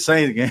go to the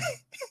Saints game.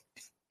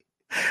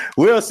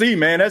 We'll see,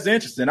 man. That's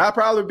interesting. I'll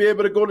probably be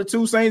able to go to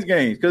 2 Saints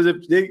games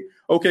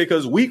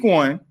because week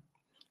one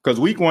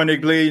they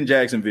play in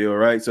Jacksonville,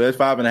 right? So that's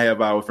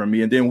 5.5 hours from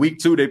me. And then week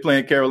 2, they play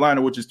in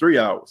Carolina, which is 3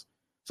 hours.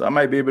 So I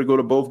might be able to go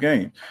to both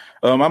games.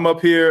 I'm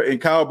up here in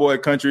Cowboy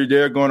country.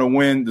 They're going to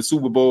win the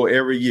Super Bowl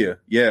every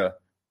year. Yeah,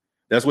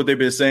 that's what they've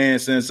been saying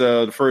since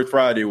the first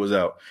Friday was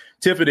out.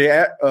 Tiffany,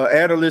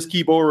 analysts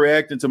keep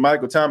overreacting to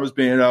Michael Thomas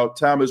being out.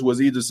 Thomas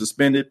was either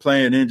suspended,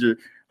 playing injured,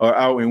 or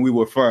out, and we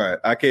were fine.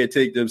 I can't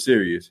take them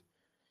serious.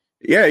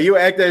 Yeah, you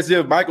act as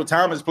if Michael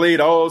Thomas played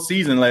all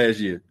season last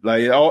year,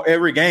 like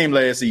every game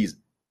last season.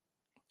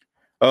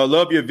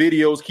 Love your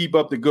videos. Keep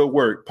up the good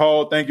work.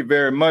 Paul, thank you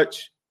very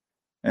much.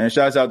 And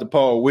shouts out to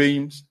Paul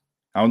Williams.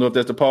 I don't know if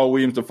that's the Paul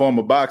Williams, the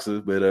former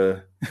boxer,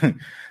 but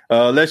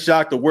let's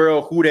shock the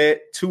world. Who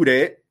that to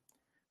that?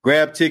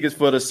 Grab tickets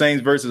for the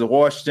Saints versus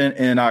Washington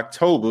in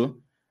October.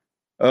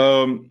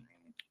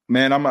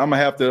 Man, I'm gonna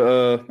have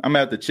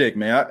to check,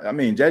 man. I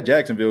mean, that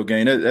Jacksonville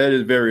game that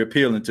is very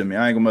appealing to me.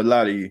 I ain't gonna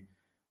lie to you.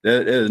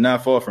 That is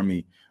not far from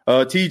me.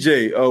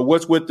 TJ,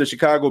 what's with the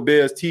Chicago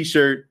Bears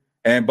T-shirt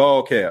and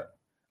ball cap?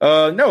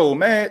 No,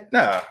 man,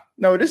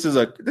 no. This is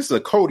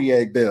a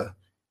Kodiak Bear.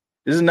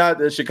 This is not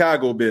the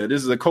Chicago Bear.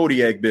 This is a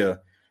Kodiak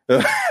Bear.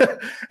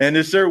 And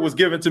this shirt was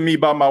given to me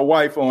by my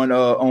wife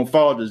on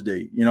Father's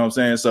Day. You know what I'm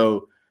saying?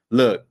 So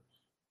look.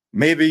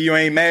 Maybe you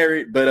ain't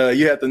married, but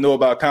you have to know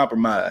about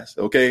compromise,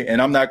 okay?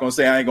 And I'm not going to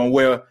say I ain't going to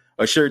wear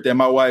a shirt that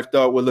my wife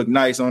thought would look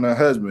nice on her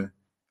husband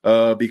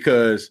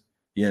because,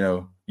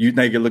 you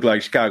think it look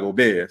like Chicago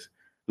Bears.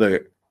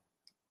 Look,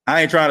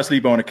 I ain't trying to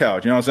sleep on the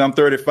couch. You know what I'm saying? I'm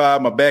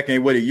 35. My back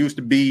ain't what it used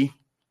to be.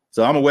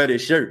 So I'm going to wear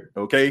this shirt,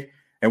 okay?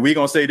 And we're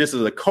going to say this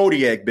is a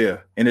Kodiak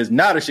Bear, and it's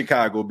not a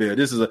Chicago Bear.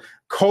 This is a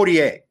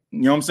Kodiak, you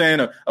know what I'm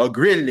saying? A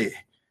grizzly.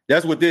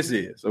 That's what this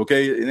is,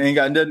 okay? It ain't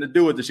got nothing to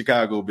do with the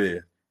Chicago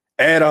Bears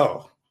at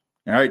all.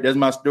 All right, that's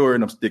my story,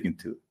 and I'm sticking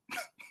to it.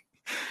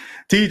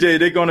 TJ,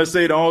 they're going to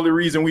say the only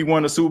reason we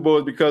won the Super Bowl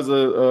is because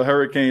of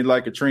hurricanes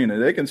like Katrina.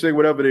 They can say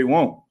whatever they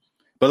want.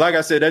 But like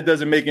I said, that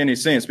doesn't make any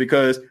sense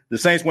because the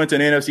Saints went to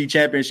the NFC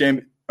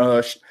Championship.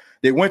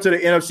 They went to the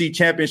NFC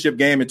Championship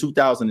game in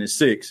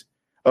 2006,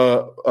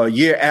 a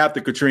year after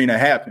Katrina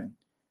happened.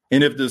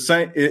 And if the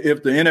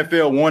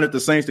NFL wanted the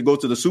Saints to go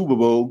to the Super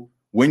Bowl,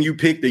 when you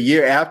pick the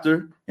year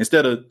after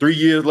instead of 3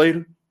 years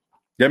later,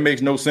 that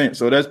makes no sense.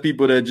 So that's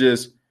people that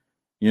just –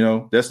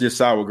 that's just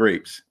sour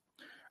grapes.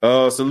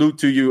 Salute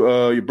to you,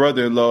 your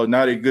brother-in-law.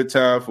 Not a good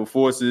time for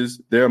forces.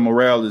 Their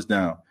morale is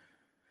down.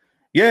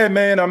 Yeah,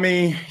 man. I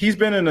mean, he's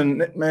been in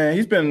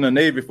the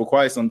Navy for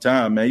quite some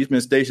time, man. He's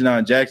been stationed out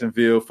in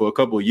Jacksonville for a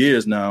couple of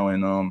years now,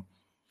 and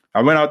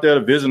I went out there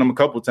to visit him a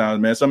couple of times,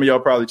 man. Some of y'all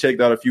probably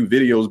checked out a few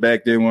videos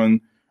back then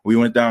when we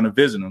went down to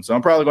visit him. So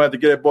I'm probably gonna have to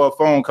get that boy a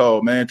phone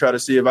call, man. Try to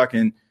see if I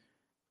can,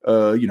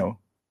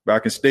 if I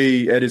can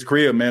stay at his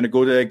crib, man, to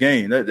go to that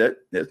game.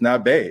 That's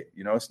not bad.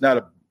 That's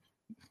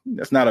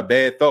not a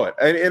bad thought.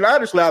 And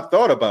honestly, I've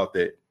thought about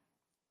that.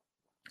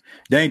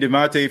 Dang,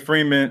 Devontae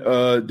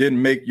Freeman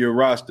didn't make your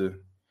roster.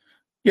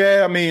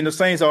 Yeah, I mean, the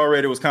Saints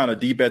already was kind of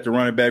deep at the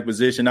running back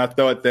position. I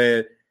thought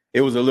that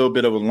it was a little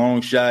bit of a long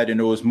shot, and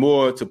it was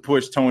more to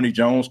push Tony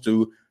Jones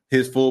to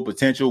his full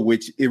potential,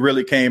 which it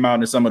really came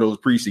out in some of those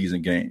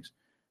preseason games.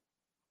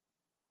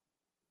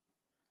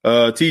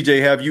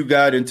 TJ, have you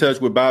got in touch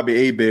with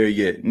Bobby Hebert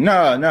yet? No,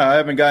 I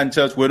haven't got in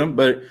touch with him,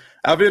 but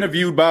I've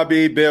interviewed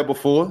Bobby Hebert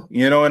before,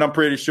 and I'm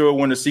pretty sure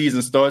when the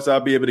season starts, I'll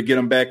be able to get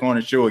him back on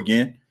the show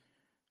again.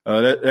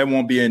 That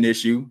won't be an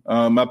issue.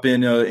 I've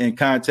been in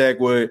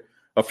contact with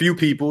a few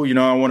people,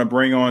 I want to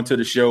bring on to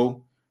the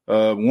show.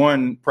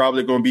 One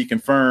probably going to be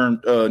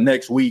confirmed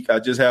next week. I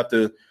just have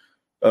to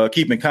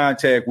keep in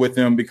contact with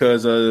them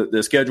because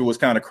the schedule was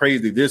kind of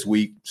crazy this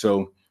week.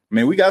 So, I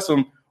mean, we got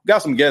some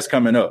guests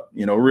coming up,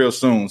 real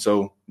soon.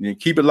 So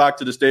keep it locked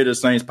to the State of the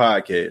Saints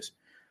podcast.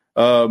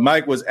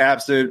 Mike was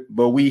absent,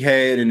 but we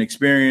had an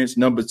experience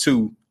number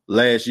 2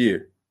 last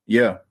year.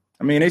 Yeah.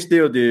 I mean, they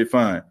still did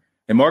fine.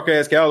 And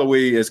Marquez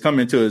Callaway has come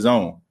into his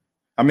own.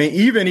 I mean,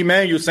 even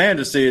Emmanuel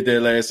Sanders said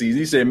that last season.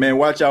 He said, man,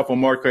 watch out for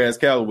Marquez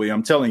Callaway.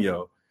 I'm telling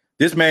y'all,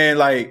 this man,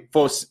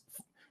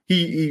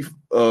 he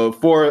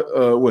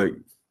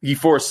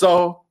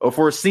foresaw or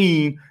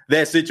foreseen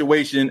that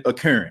situation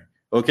occurring.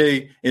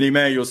 Okay. And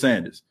Emmanuel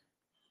Sanders.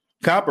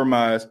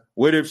 Compromise.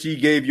 What if she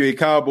gave you a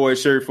Cowboy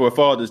shirt for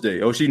Father's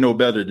Day? Oh, she know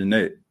better than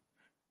that.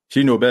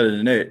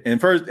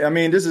 And first, I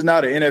mean, this is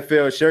not an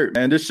NFL shirt,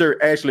 man. This shirt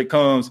actually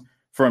comes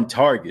from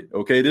Target.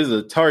 Okay, this is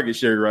a Target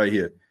shirt right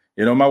here.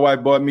 You know, my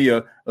wife bought me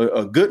a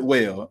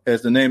Goodwill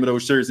as the name of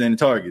those shirts in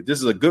Target. This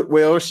is a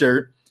Goodwill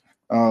shirt.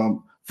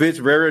 Fits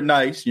very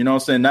nice. You know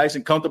what I'm saying? Nice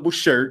and comfortable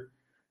shirt.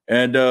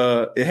 And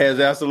it has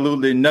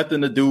absolutely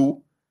nothing to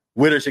do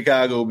with a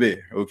Chicago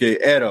Bear, okay,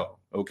 at all.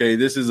 Okay,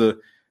 this is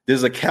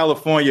a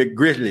California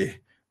Grizzly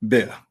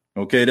Bear.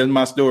 Okay, that's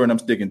my story, and I'm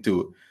sticking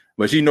to it.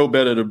 But she know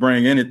better to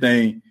bring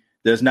anything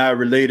that's not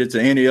related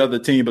to any other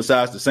team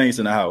besides the Saints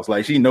in the house.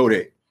 Like, she know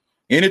that.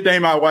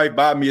 Anything my wife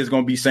buy me is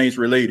going to be Saints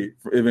related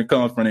if it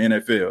comes from the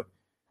NFL.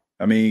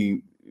 I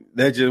mean,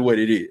 that's just what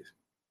it is.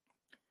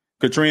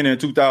 Katrina in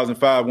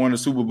 2005 won the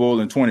Super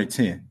Bowl in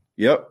 2010.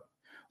 Yep.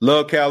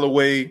 Love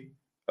Callaway.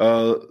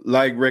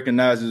 Like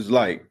recognizes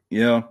like,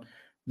 you know.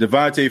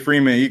 Devontae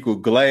Freeman equal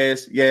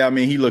glass. Yeah, I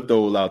mean, he looked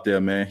old out there,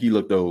 man. He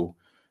looked old.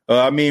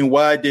 I mean,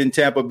 why didn't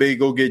Tampa Bay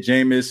go get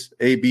Jameis,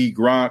 AB,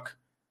 Gronk,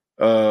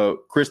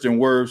 Christian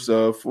Wirfs,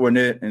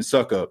 Fournette, and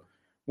Suckup?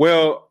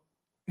 Well,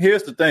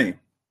 here's the thing.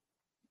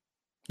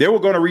 They were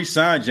going to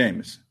re-sign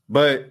Jameis,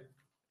 but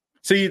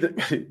see,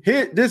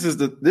 this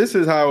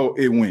is how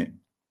it went.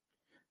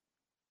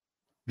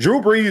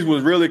 Drew Brees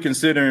was really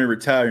considering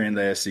retiring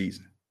last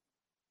season.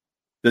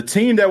 The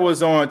team that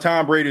was on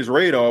Tom Brady's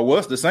radar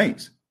was the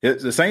Saints.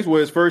 The Saints were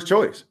his first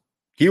choice.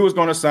 He was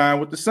going to sign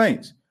with the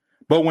Saints.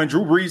 But when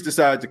Drew Brees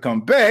decided to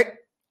come back,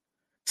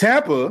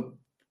 Tampa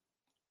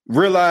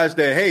realized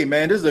that, hey,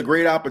 man, this is a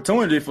great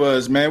opportunity for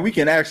us, man. We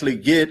can actually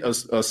get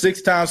a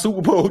six-time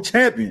Super Bowl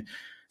champion.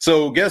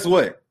 So guess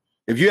what?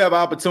 If you have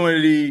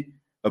opportunity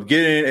of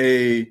getting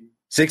a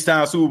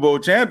six-time Super Bowl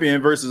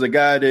champion versus a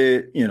guy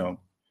that, you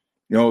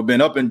know,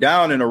 been up and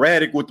down and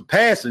erratic with the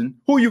passing,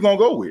 who are you going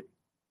to go with?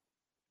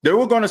 They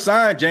were going to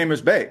sign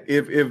Jameis back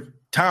if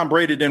Tom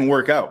Brady didn't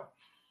work out.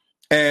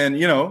 And,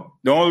 you know,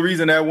 the only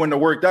reason that wouldn't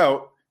have worked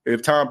out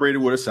if Tom Brady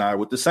would have signed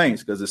with the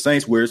Saints, because the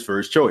Saints were his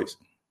first choice.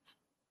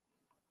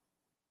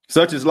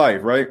 Such is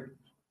life, right?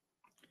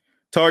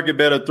 Target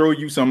better throw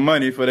you some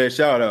money for that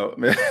shout out,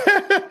 man.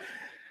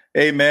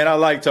 Hey, man, I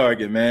like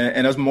Target, man.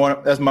 And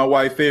that's my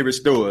wife's favorite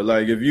store.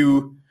 Like,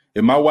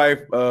 if my wife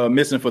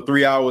missing for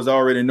 3 hours, I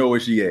already know where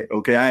she at.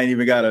 Okay. I ain't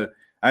even got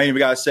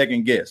a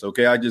second guess.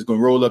 Okay. I just gonna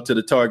roll up to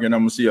the Target and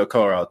I'm gonna see her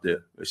car out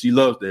there. But she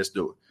loves that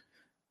store.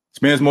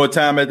 Spends more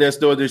time at that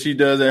store than she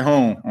does at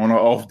home on her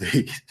off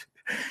days.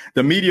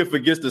 The media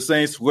forgets the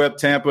Saints swept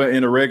Tampa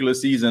in the regular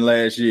season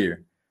last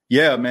year.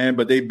 Yeah, man,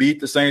 but they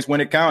beat the Saints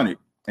when it counted,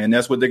 and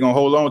that's what they're going to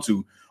hold on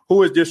to.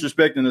 Who is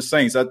disrespecting the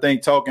Saints? I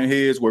think talking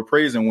heads were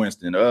praising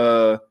Winston.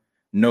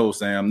 No,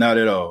 Sam, not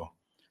at all.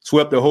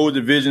 Swept the whole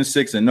division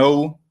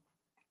 6-0.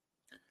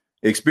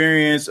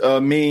 Experience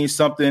means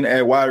something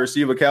at wide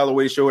receiver.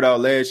 Callaway showed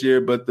out last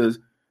year, but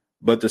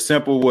the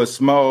sample was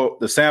small.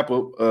 The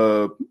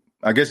sample,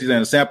 I guess he's saying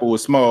the sample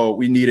was small.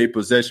 We need a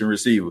possession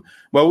receiver.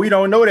 Well, we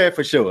don't know that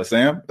for sure,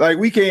 Sam. Like,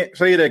 we can't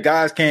say that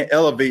guys can't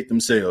elevate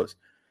themselves.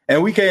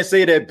 And we can't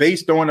say that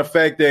based on the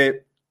fact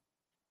that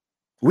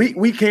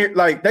we can't,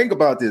 like, think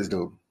about this,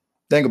 dude.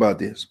 Think about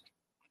this.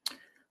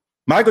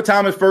 Michael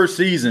Thomas' first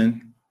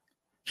season,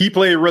 he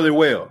played really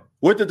well.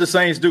 What did the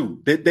Saints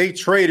do? They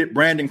traded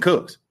Brandon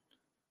Cooks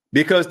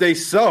because they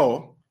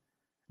saw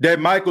that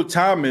Michael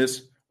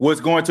Thomas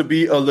was going to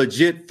be a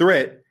legit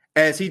threat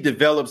as he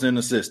develops in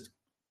the system.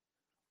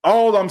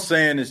 All I'm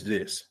saying is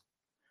this.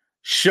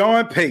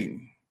 Sean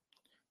Payton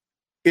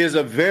is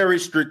a very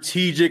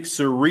strategic,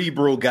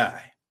 cerebral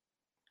guy.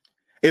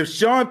 If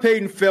Sean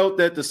Payton felt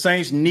that the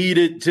Saints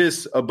needed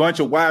just a bunch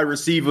of wide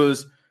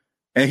receivers,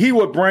 and he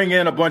would bring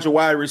in a bunch of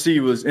wide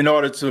receivers in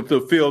order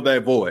to fill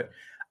that void,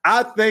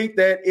 I think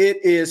that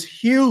it is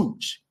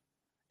huge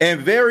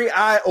and very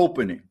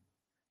eye-opening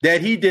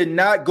that he did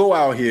not go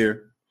out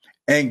here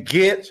and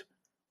get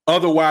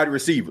other wide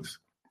receivers.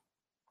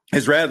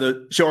 It's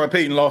rather Sean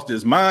Payton lost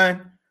his mind,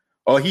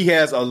 or he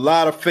has a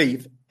lot of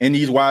faith in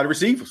these wide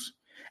receivers.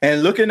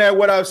 And looking at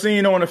what I've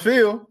seen on the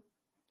field,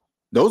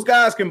 those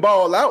guys can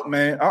ball out,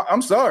 man.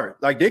 I'm sorry.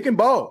 Like, they can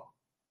ball.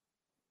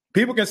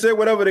 People can say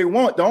whatever they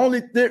want. The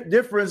only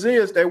difference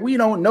is that we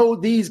don't know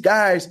these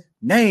guys'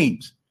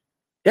 names.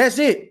 That's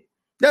it.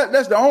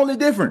 That's the only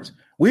difference.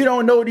 We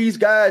don't know these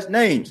guys'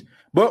 names.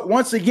 But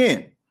once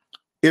again,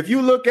 if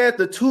you look at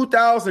the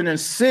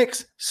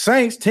 2006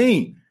 Saints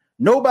team,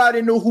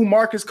 nobody knew who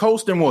Marcus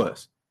Colston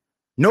was.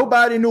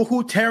 Nobody knew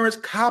who Terrence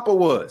Copper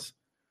was.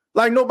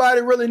 Like,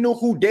 nobody really knew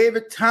who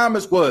David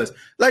Thomas was.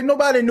 Like,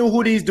 nobody knew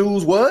who these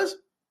dudes was.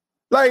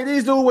 Like,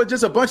 these dudes were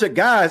just a bunch of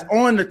guys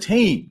on the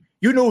team.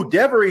 You knew who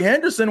Devery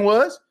Henderson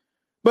was.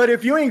 But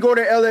if you ain't go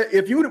to LA,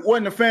 if you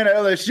wasn't a fan of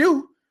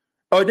LSU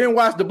or didn't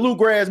watch the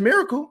Bluegrass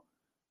Miracle,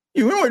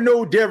 you don't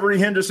know who Devery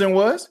Henderson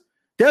was.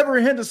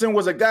 Devery Henderson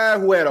was a guy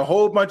who had a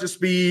whole bunch of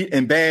speed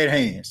and bad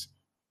hands.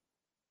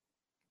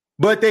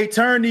 But they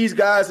turned these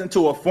guys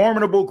into a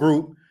formidable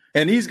group,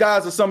 and these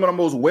guys are some of the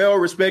most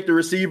well-respected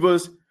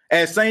receivers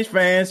as Saints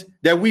fans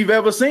that we've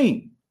ever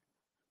seen.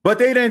 But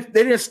they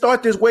didn't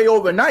start this way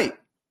overnight.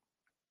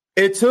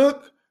 It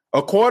took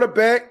a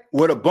quarterback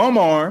with a bum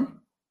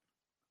arm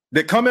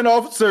that coming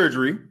off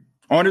surgery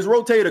on his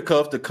rotator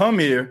cuff to come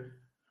here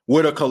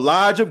with a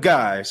collage of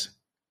guys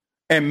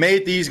and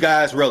made these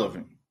guys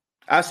relevant.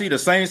 I see the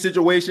same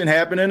situation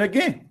happening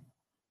again.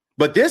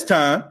 But this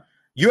time,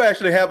 you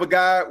actually have a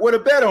guy with a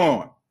bet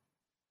on.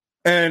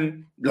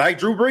 And like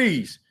Drew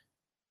Brees,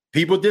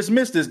 people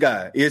dismiss this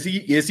guy. Is he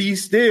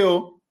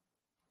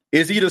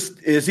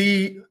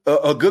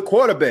a good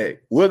quarterback?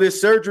 Will this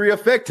surgery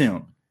affect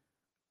him?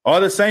 Are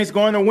the Saints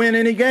going to win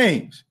any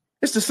games?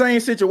 It's the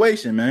same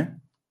situation,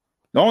 man.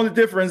 The only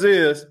difference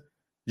is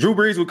Drew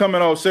Brees was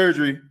coming off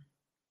surgery,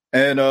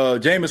 and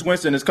Jameis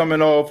Winston is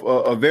coming off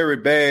a very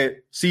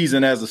bad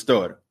season as a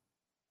starter.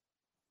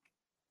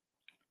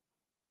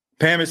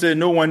 Pammy said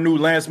no one knew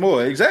Lance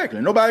Moore.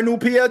 Exactly. Nobody knew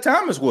Pierre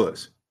Thomas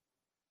was.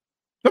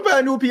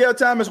 Nobody knew Pierre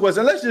Thomas was.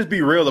 And let's just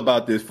be real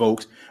about this,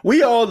 folks.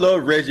 We all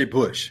love Reggie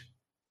Bush.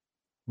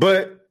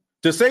 But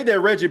to say that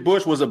Reggie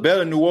Bush was a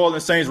better New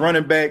Orleans Saints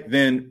running back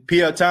than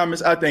Pierre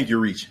Thomas, I think you're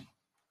reaching.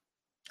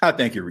 I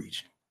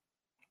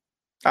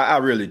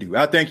really do.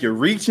 I think you're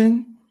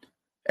reaching.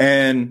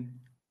 And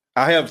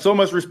I have so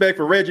much respect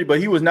for Reggie, but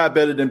he was not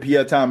better than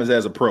Pierre Thomas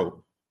as a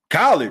pro.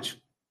 College,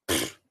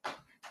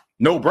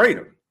 no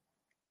brainer.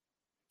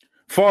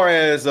 Far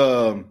as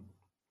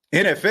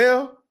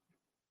NFL,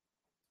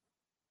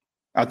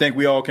 I think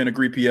we all can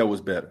agree Pierre was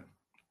better.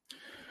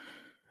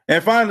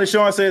 And finally,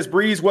 Sean says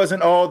Brees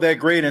wasn't all that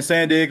great in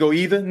San Diego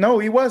either. No,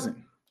 he wasn't.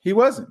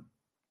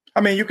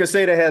 I mean, you could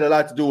say that had a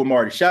lot to do with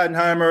Marty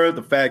Schottenheimer,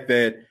 the fact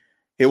that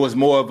it was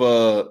more of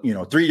a,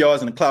 3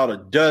 yards in a cloud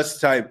of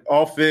dust type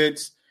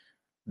offense.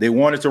 They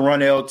wanted to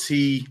run LT.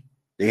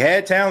 They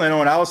had talent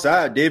on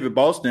outside, David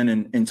Boston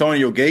and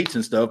Antonio Gates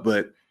and stuff,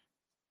 but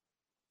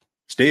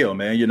still,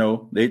 man,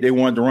 they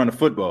wanted to run the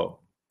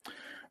football.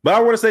 But I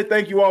want to say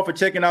thank you all for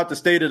checking out the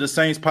State of the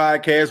Saints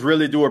podcast.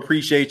 Really do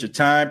appreciate your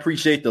time,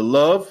 appreciate the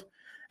love.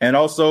 And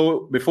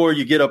also, before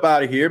you get up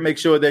out of here, make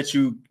sure that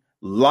you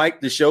like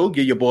the show,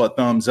 give your boy a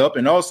thumbs up.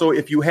 And also,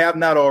 if you have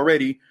not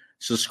already,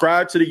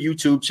 subscribe to the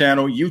YouTube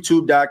channel,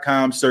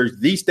 youtube.com, search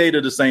The State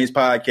of the Saints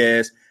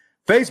podcast,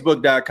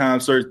 facebook.com,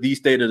 search The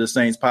State of the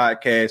Saints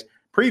podcast.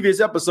 Previous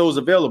episodes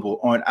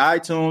available on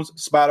iTunes,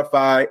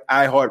 Spotify,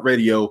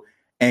 iHeartRadio,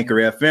 Anchor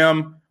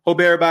FM.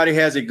 Hope everybody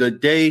has a good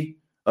day.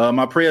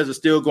 My prayers are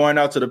still going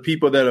out to the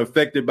people that are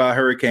affected by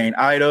Hurricane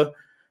Ida.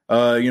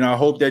 I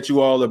hope that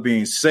you all are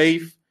being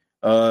safe.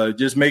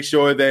 Just make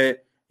sure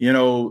that, they're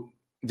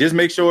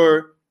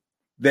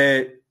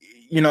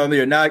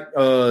not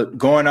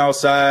going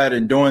outside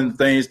and doing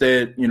things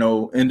that,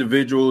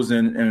 individuals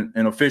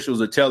and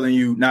officials are telling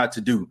you not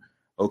to do.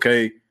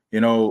 Okay.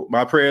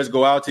 My prayers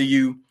go out to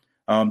you.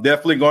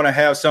 Definitely going to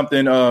have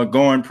something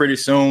going pretty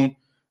soon.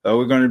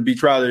 We're going to be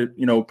trying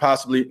to,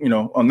 possibly,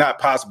 not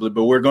possibly,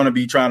 but we're going to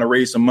be trying to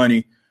raise some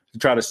money to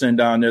try to send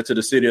down there to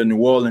the city of New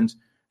Orleans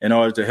in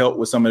order to help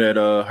with some of that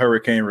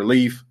hurricane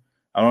relief.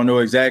 I don't know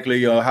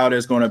exactly how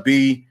that's going to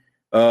be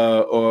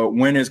or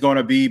when it's going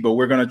to be, but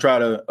we're going to try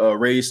to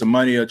raise some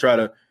money or try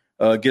to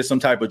get some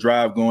type of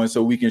drive going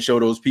so we can show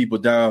those people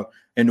down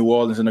in New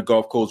Orleans and the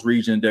Gulf Coast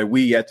region that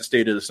we at the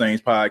State of the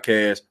Saints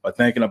podcast are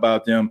thinking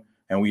about them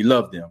and we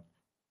love them.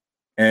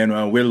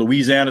 And we're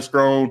Louisiana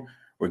strong.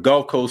 We're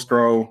Gulf Coast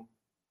strong,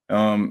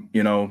 and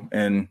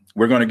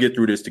we're going to get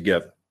through this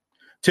together.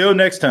 Till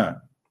next time,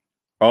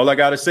 all I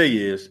got to say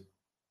is,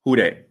 who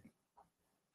dat?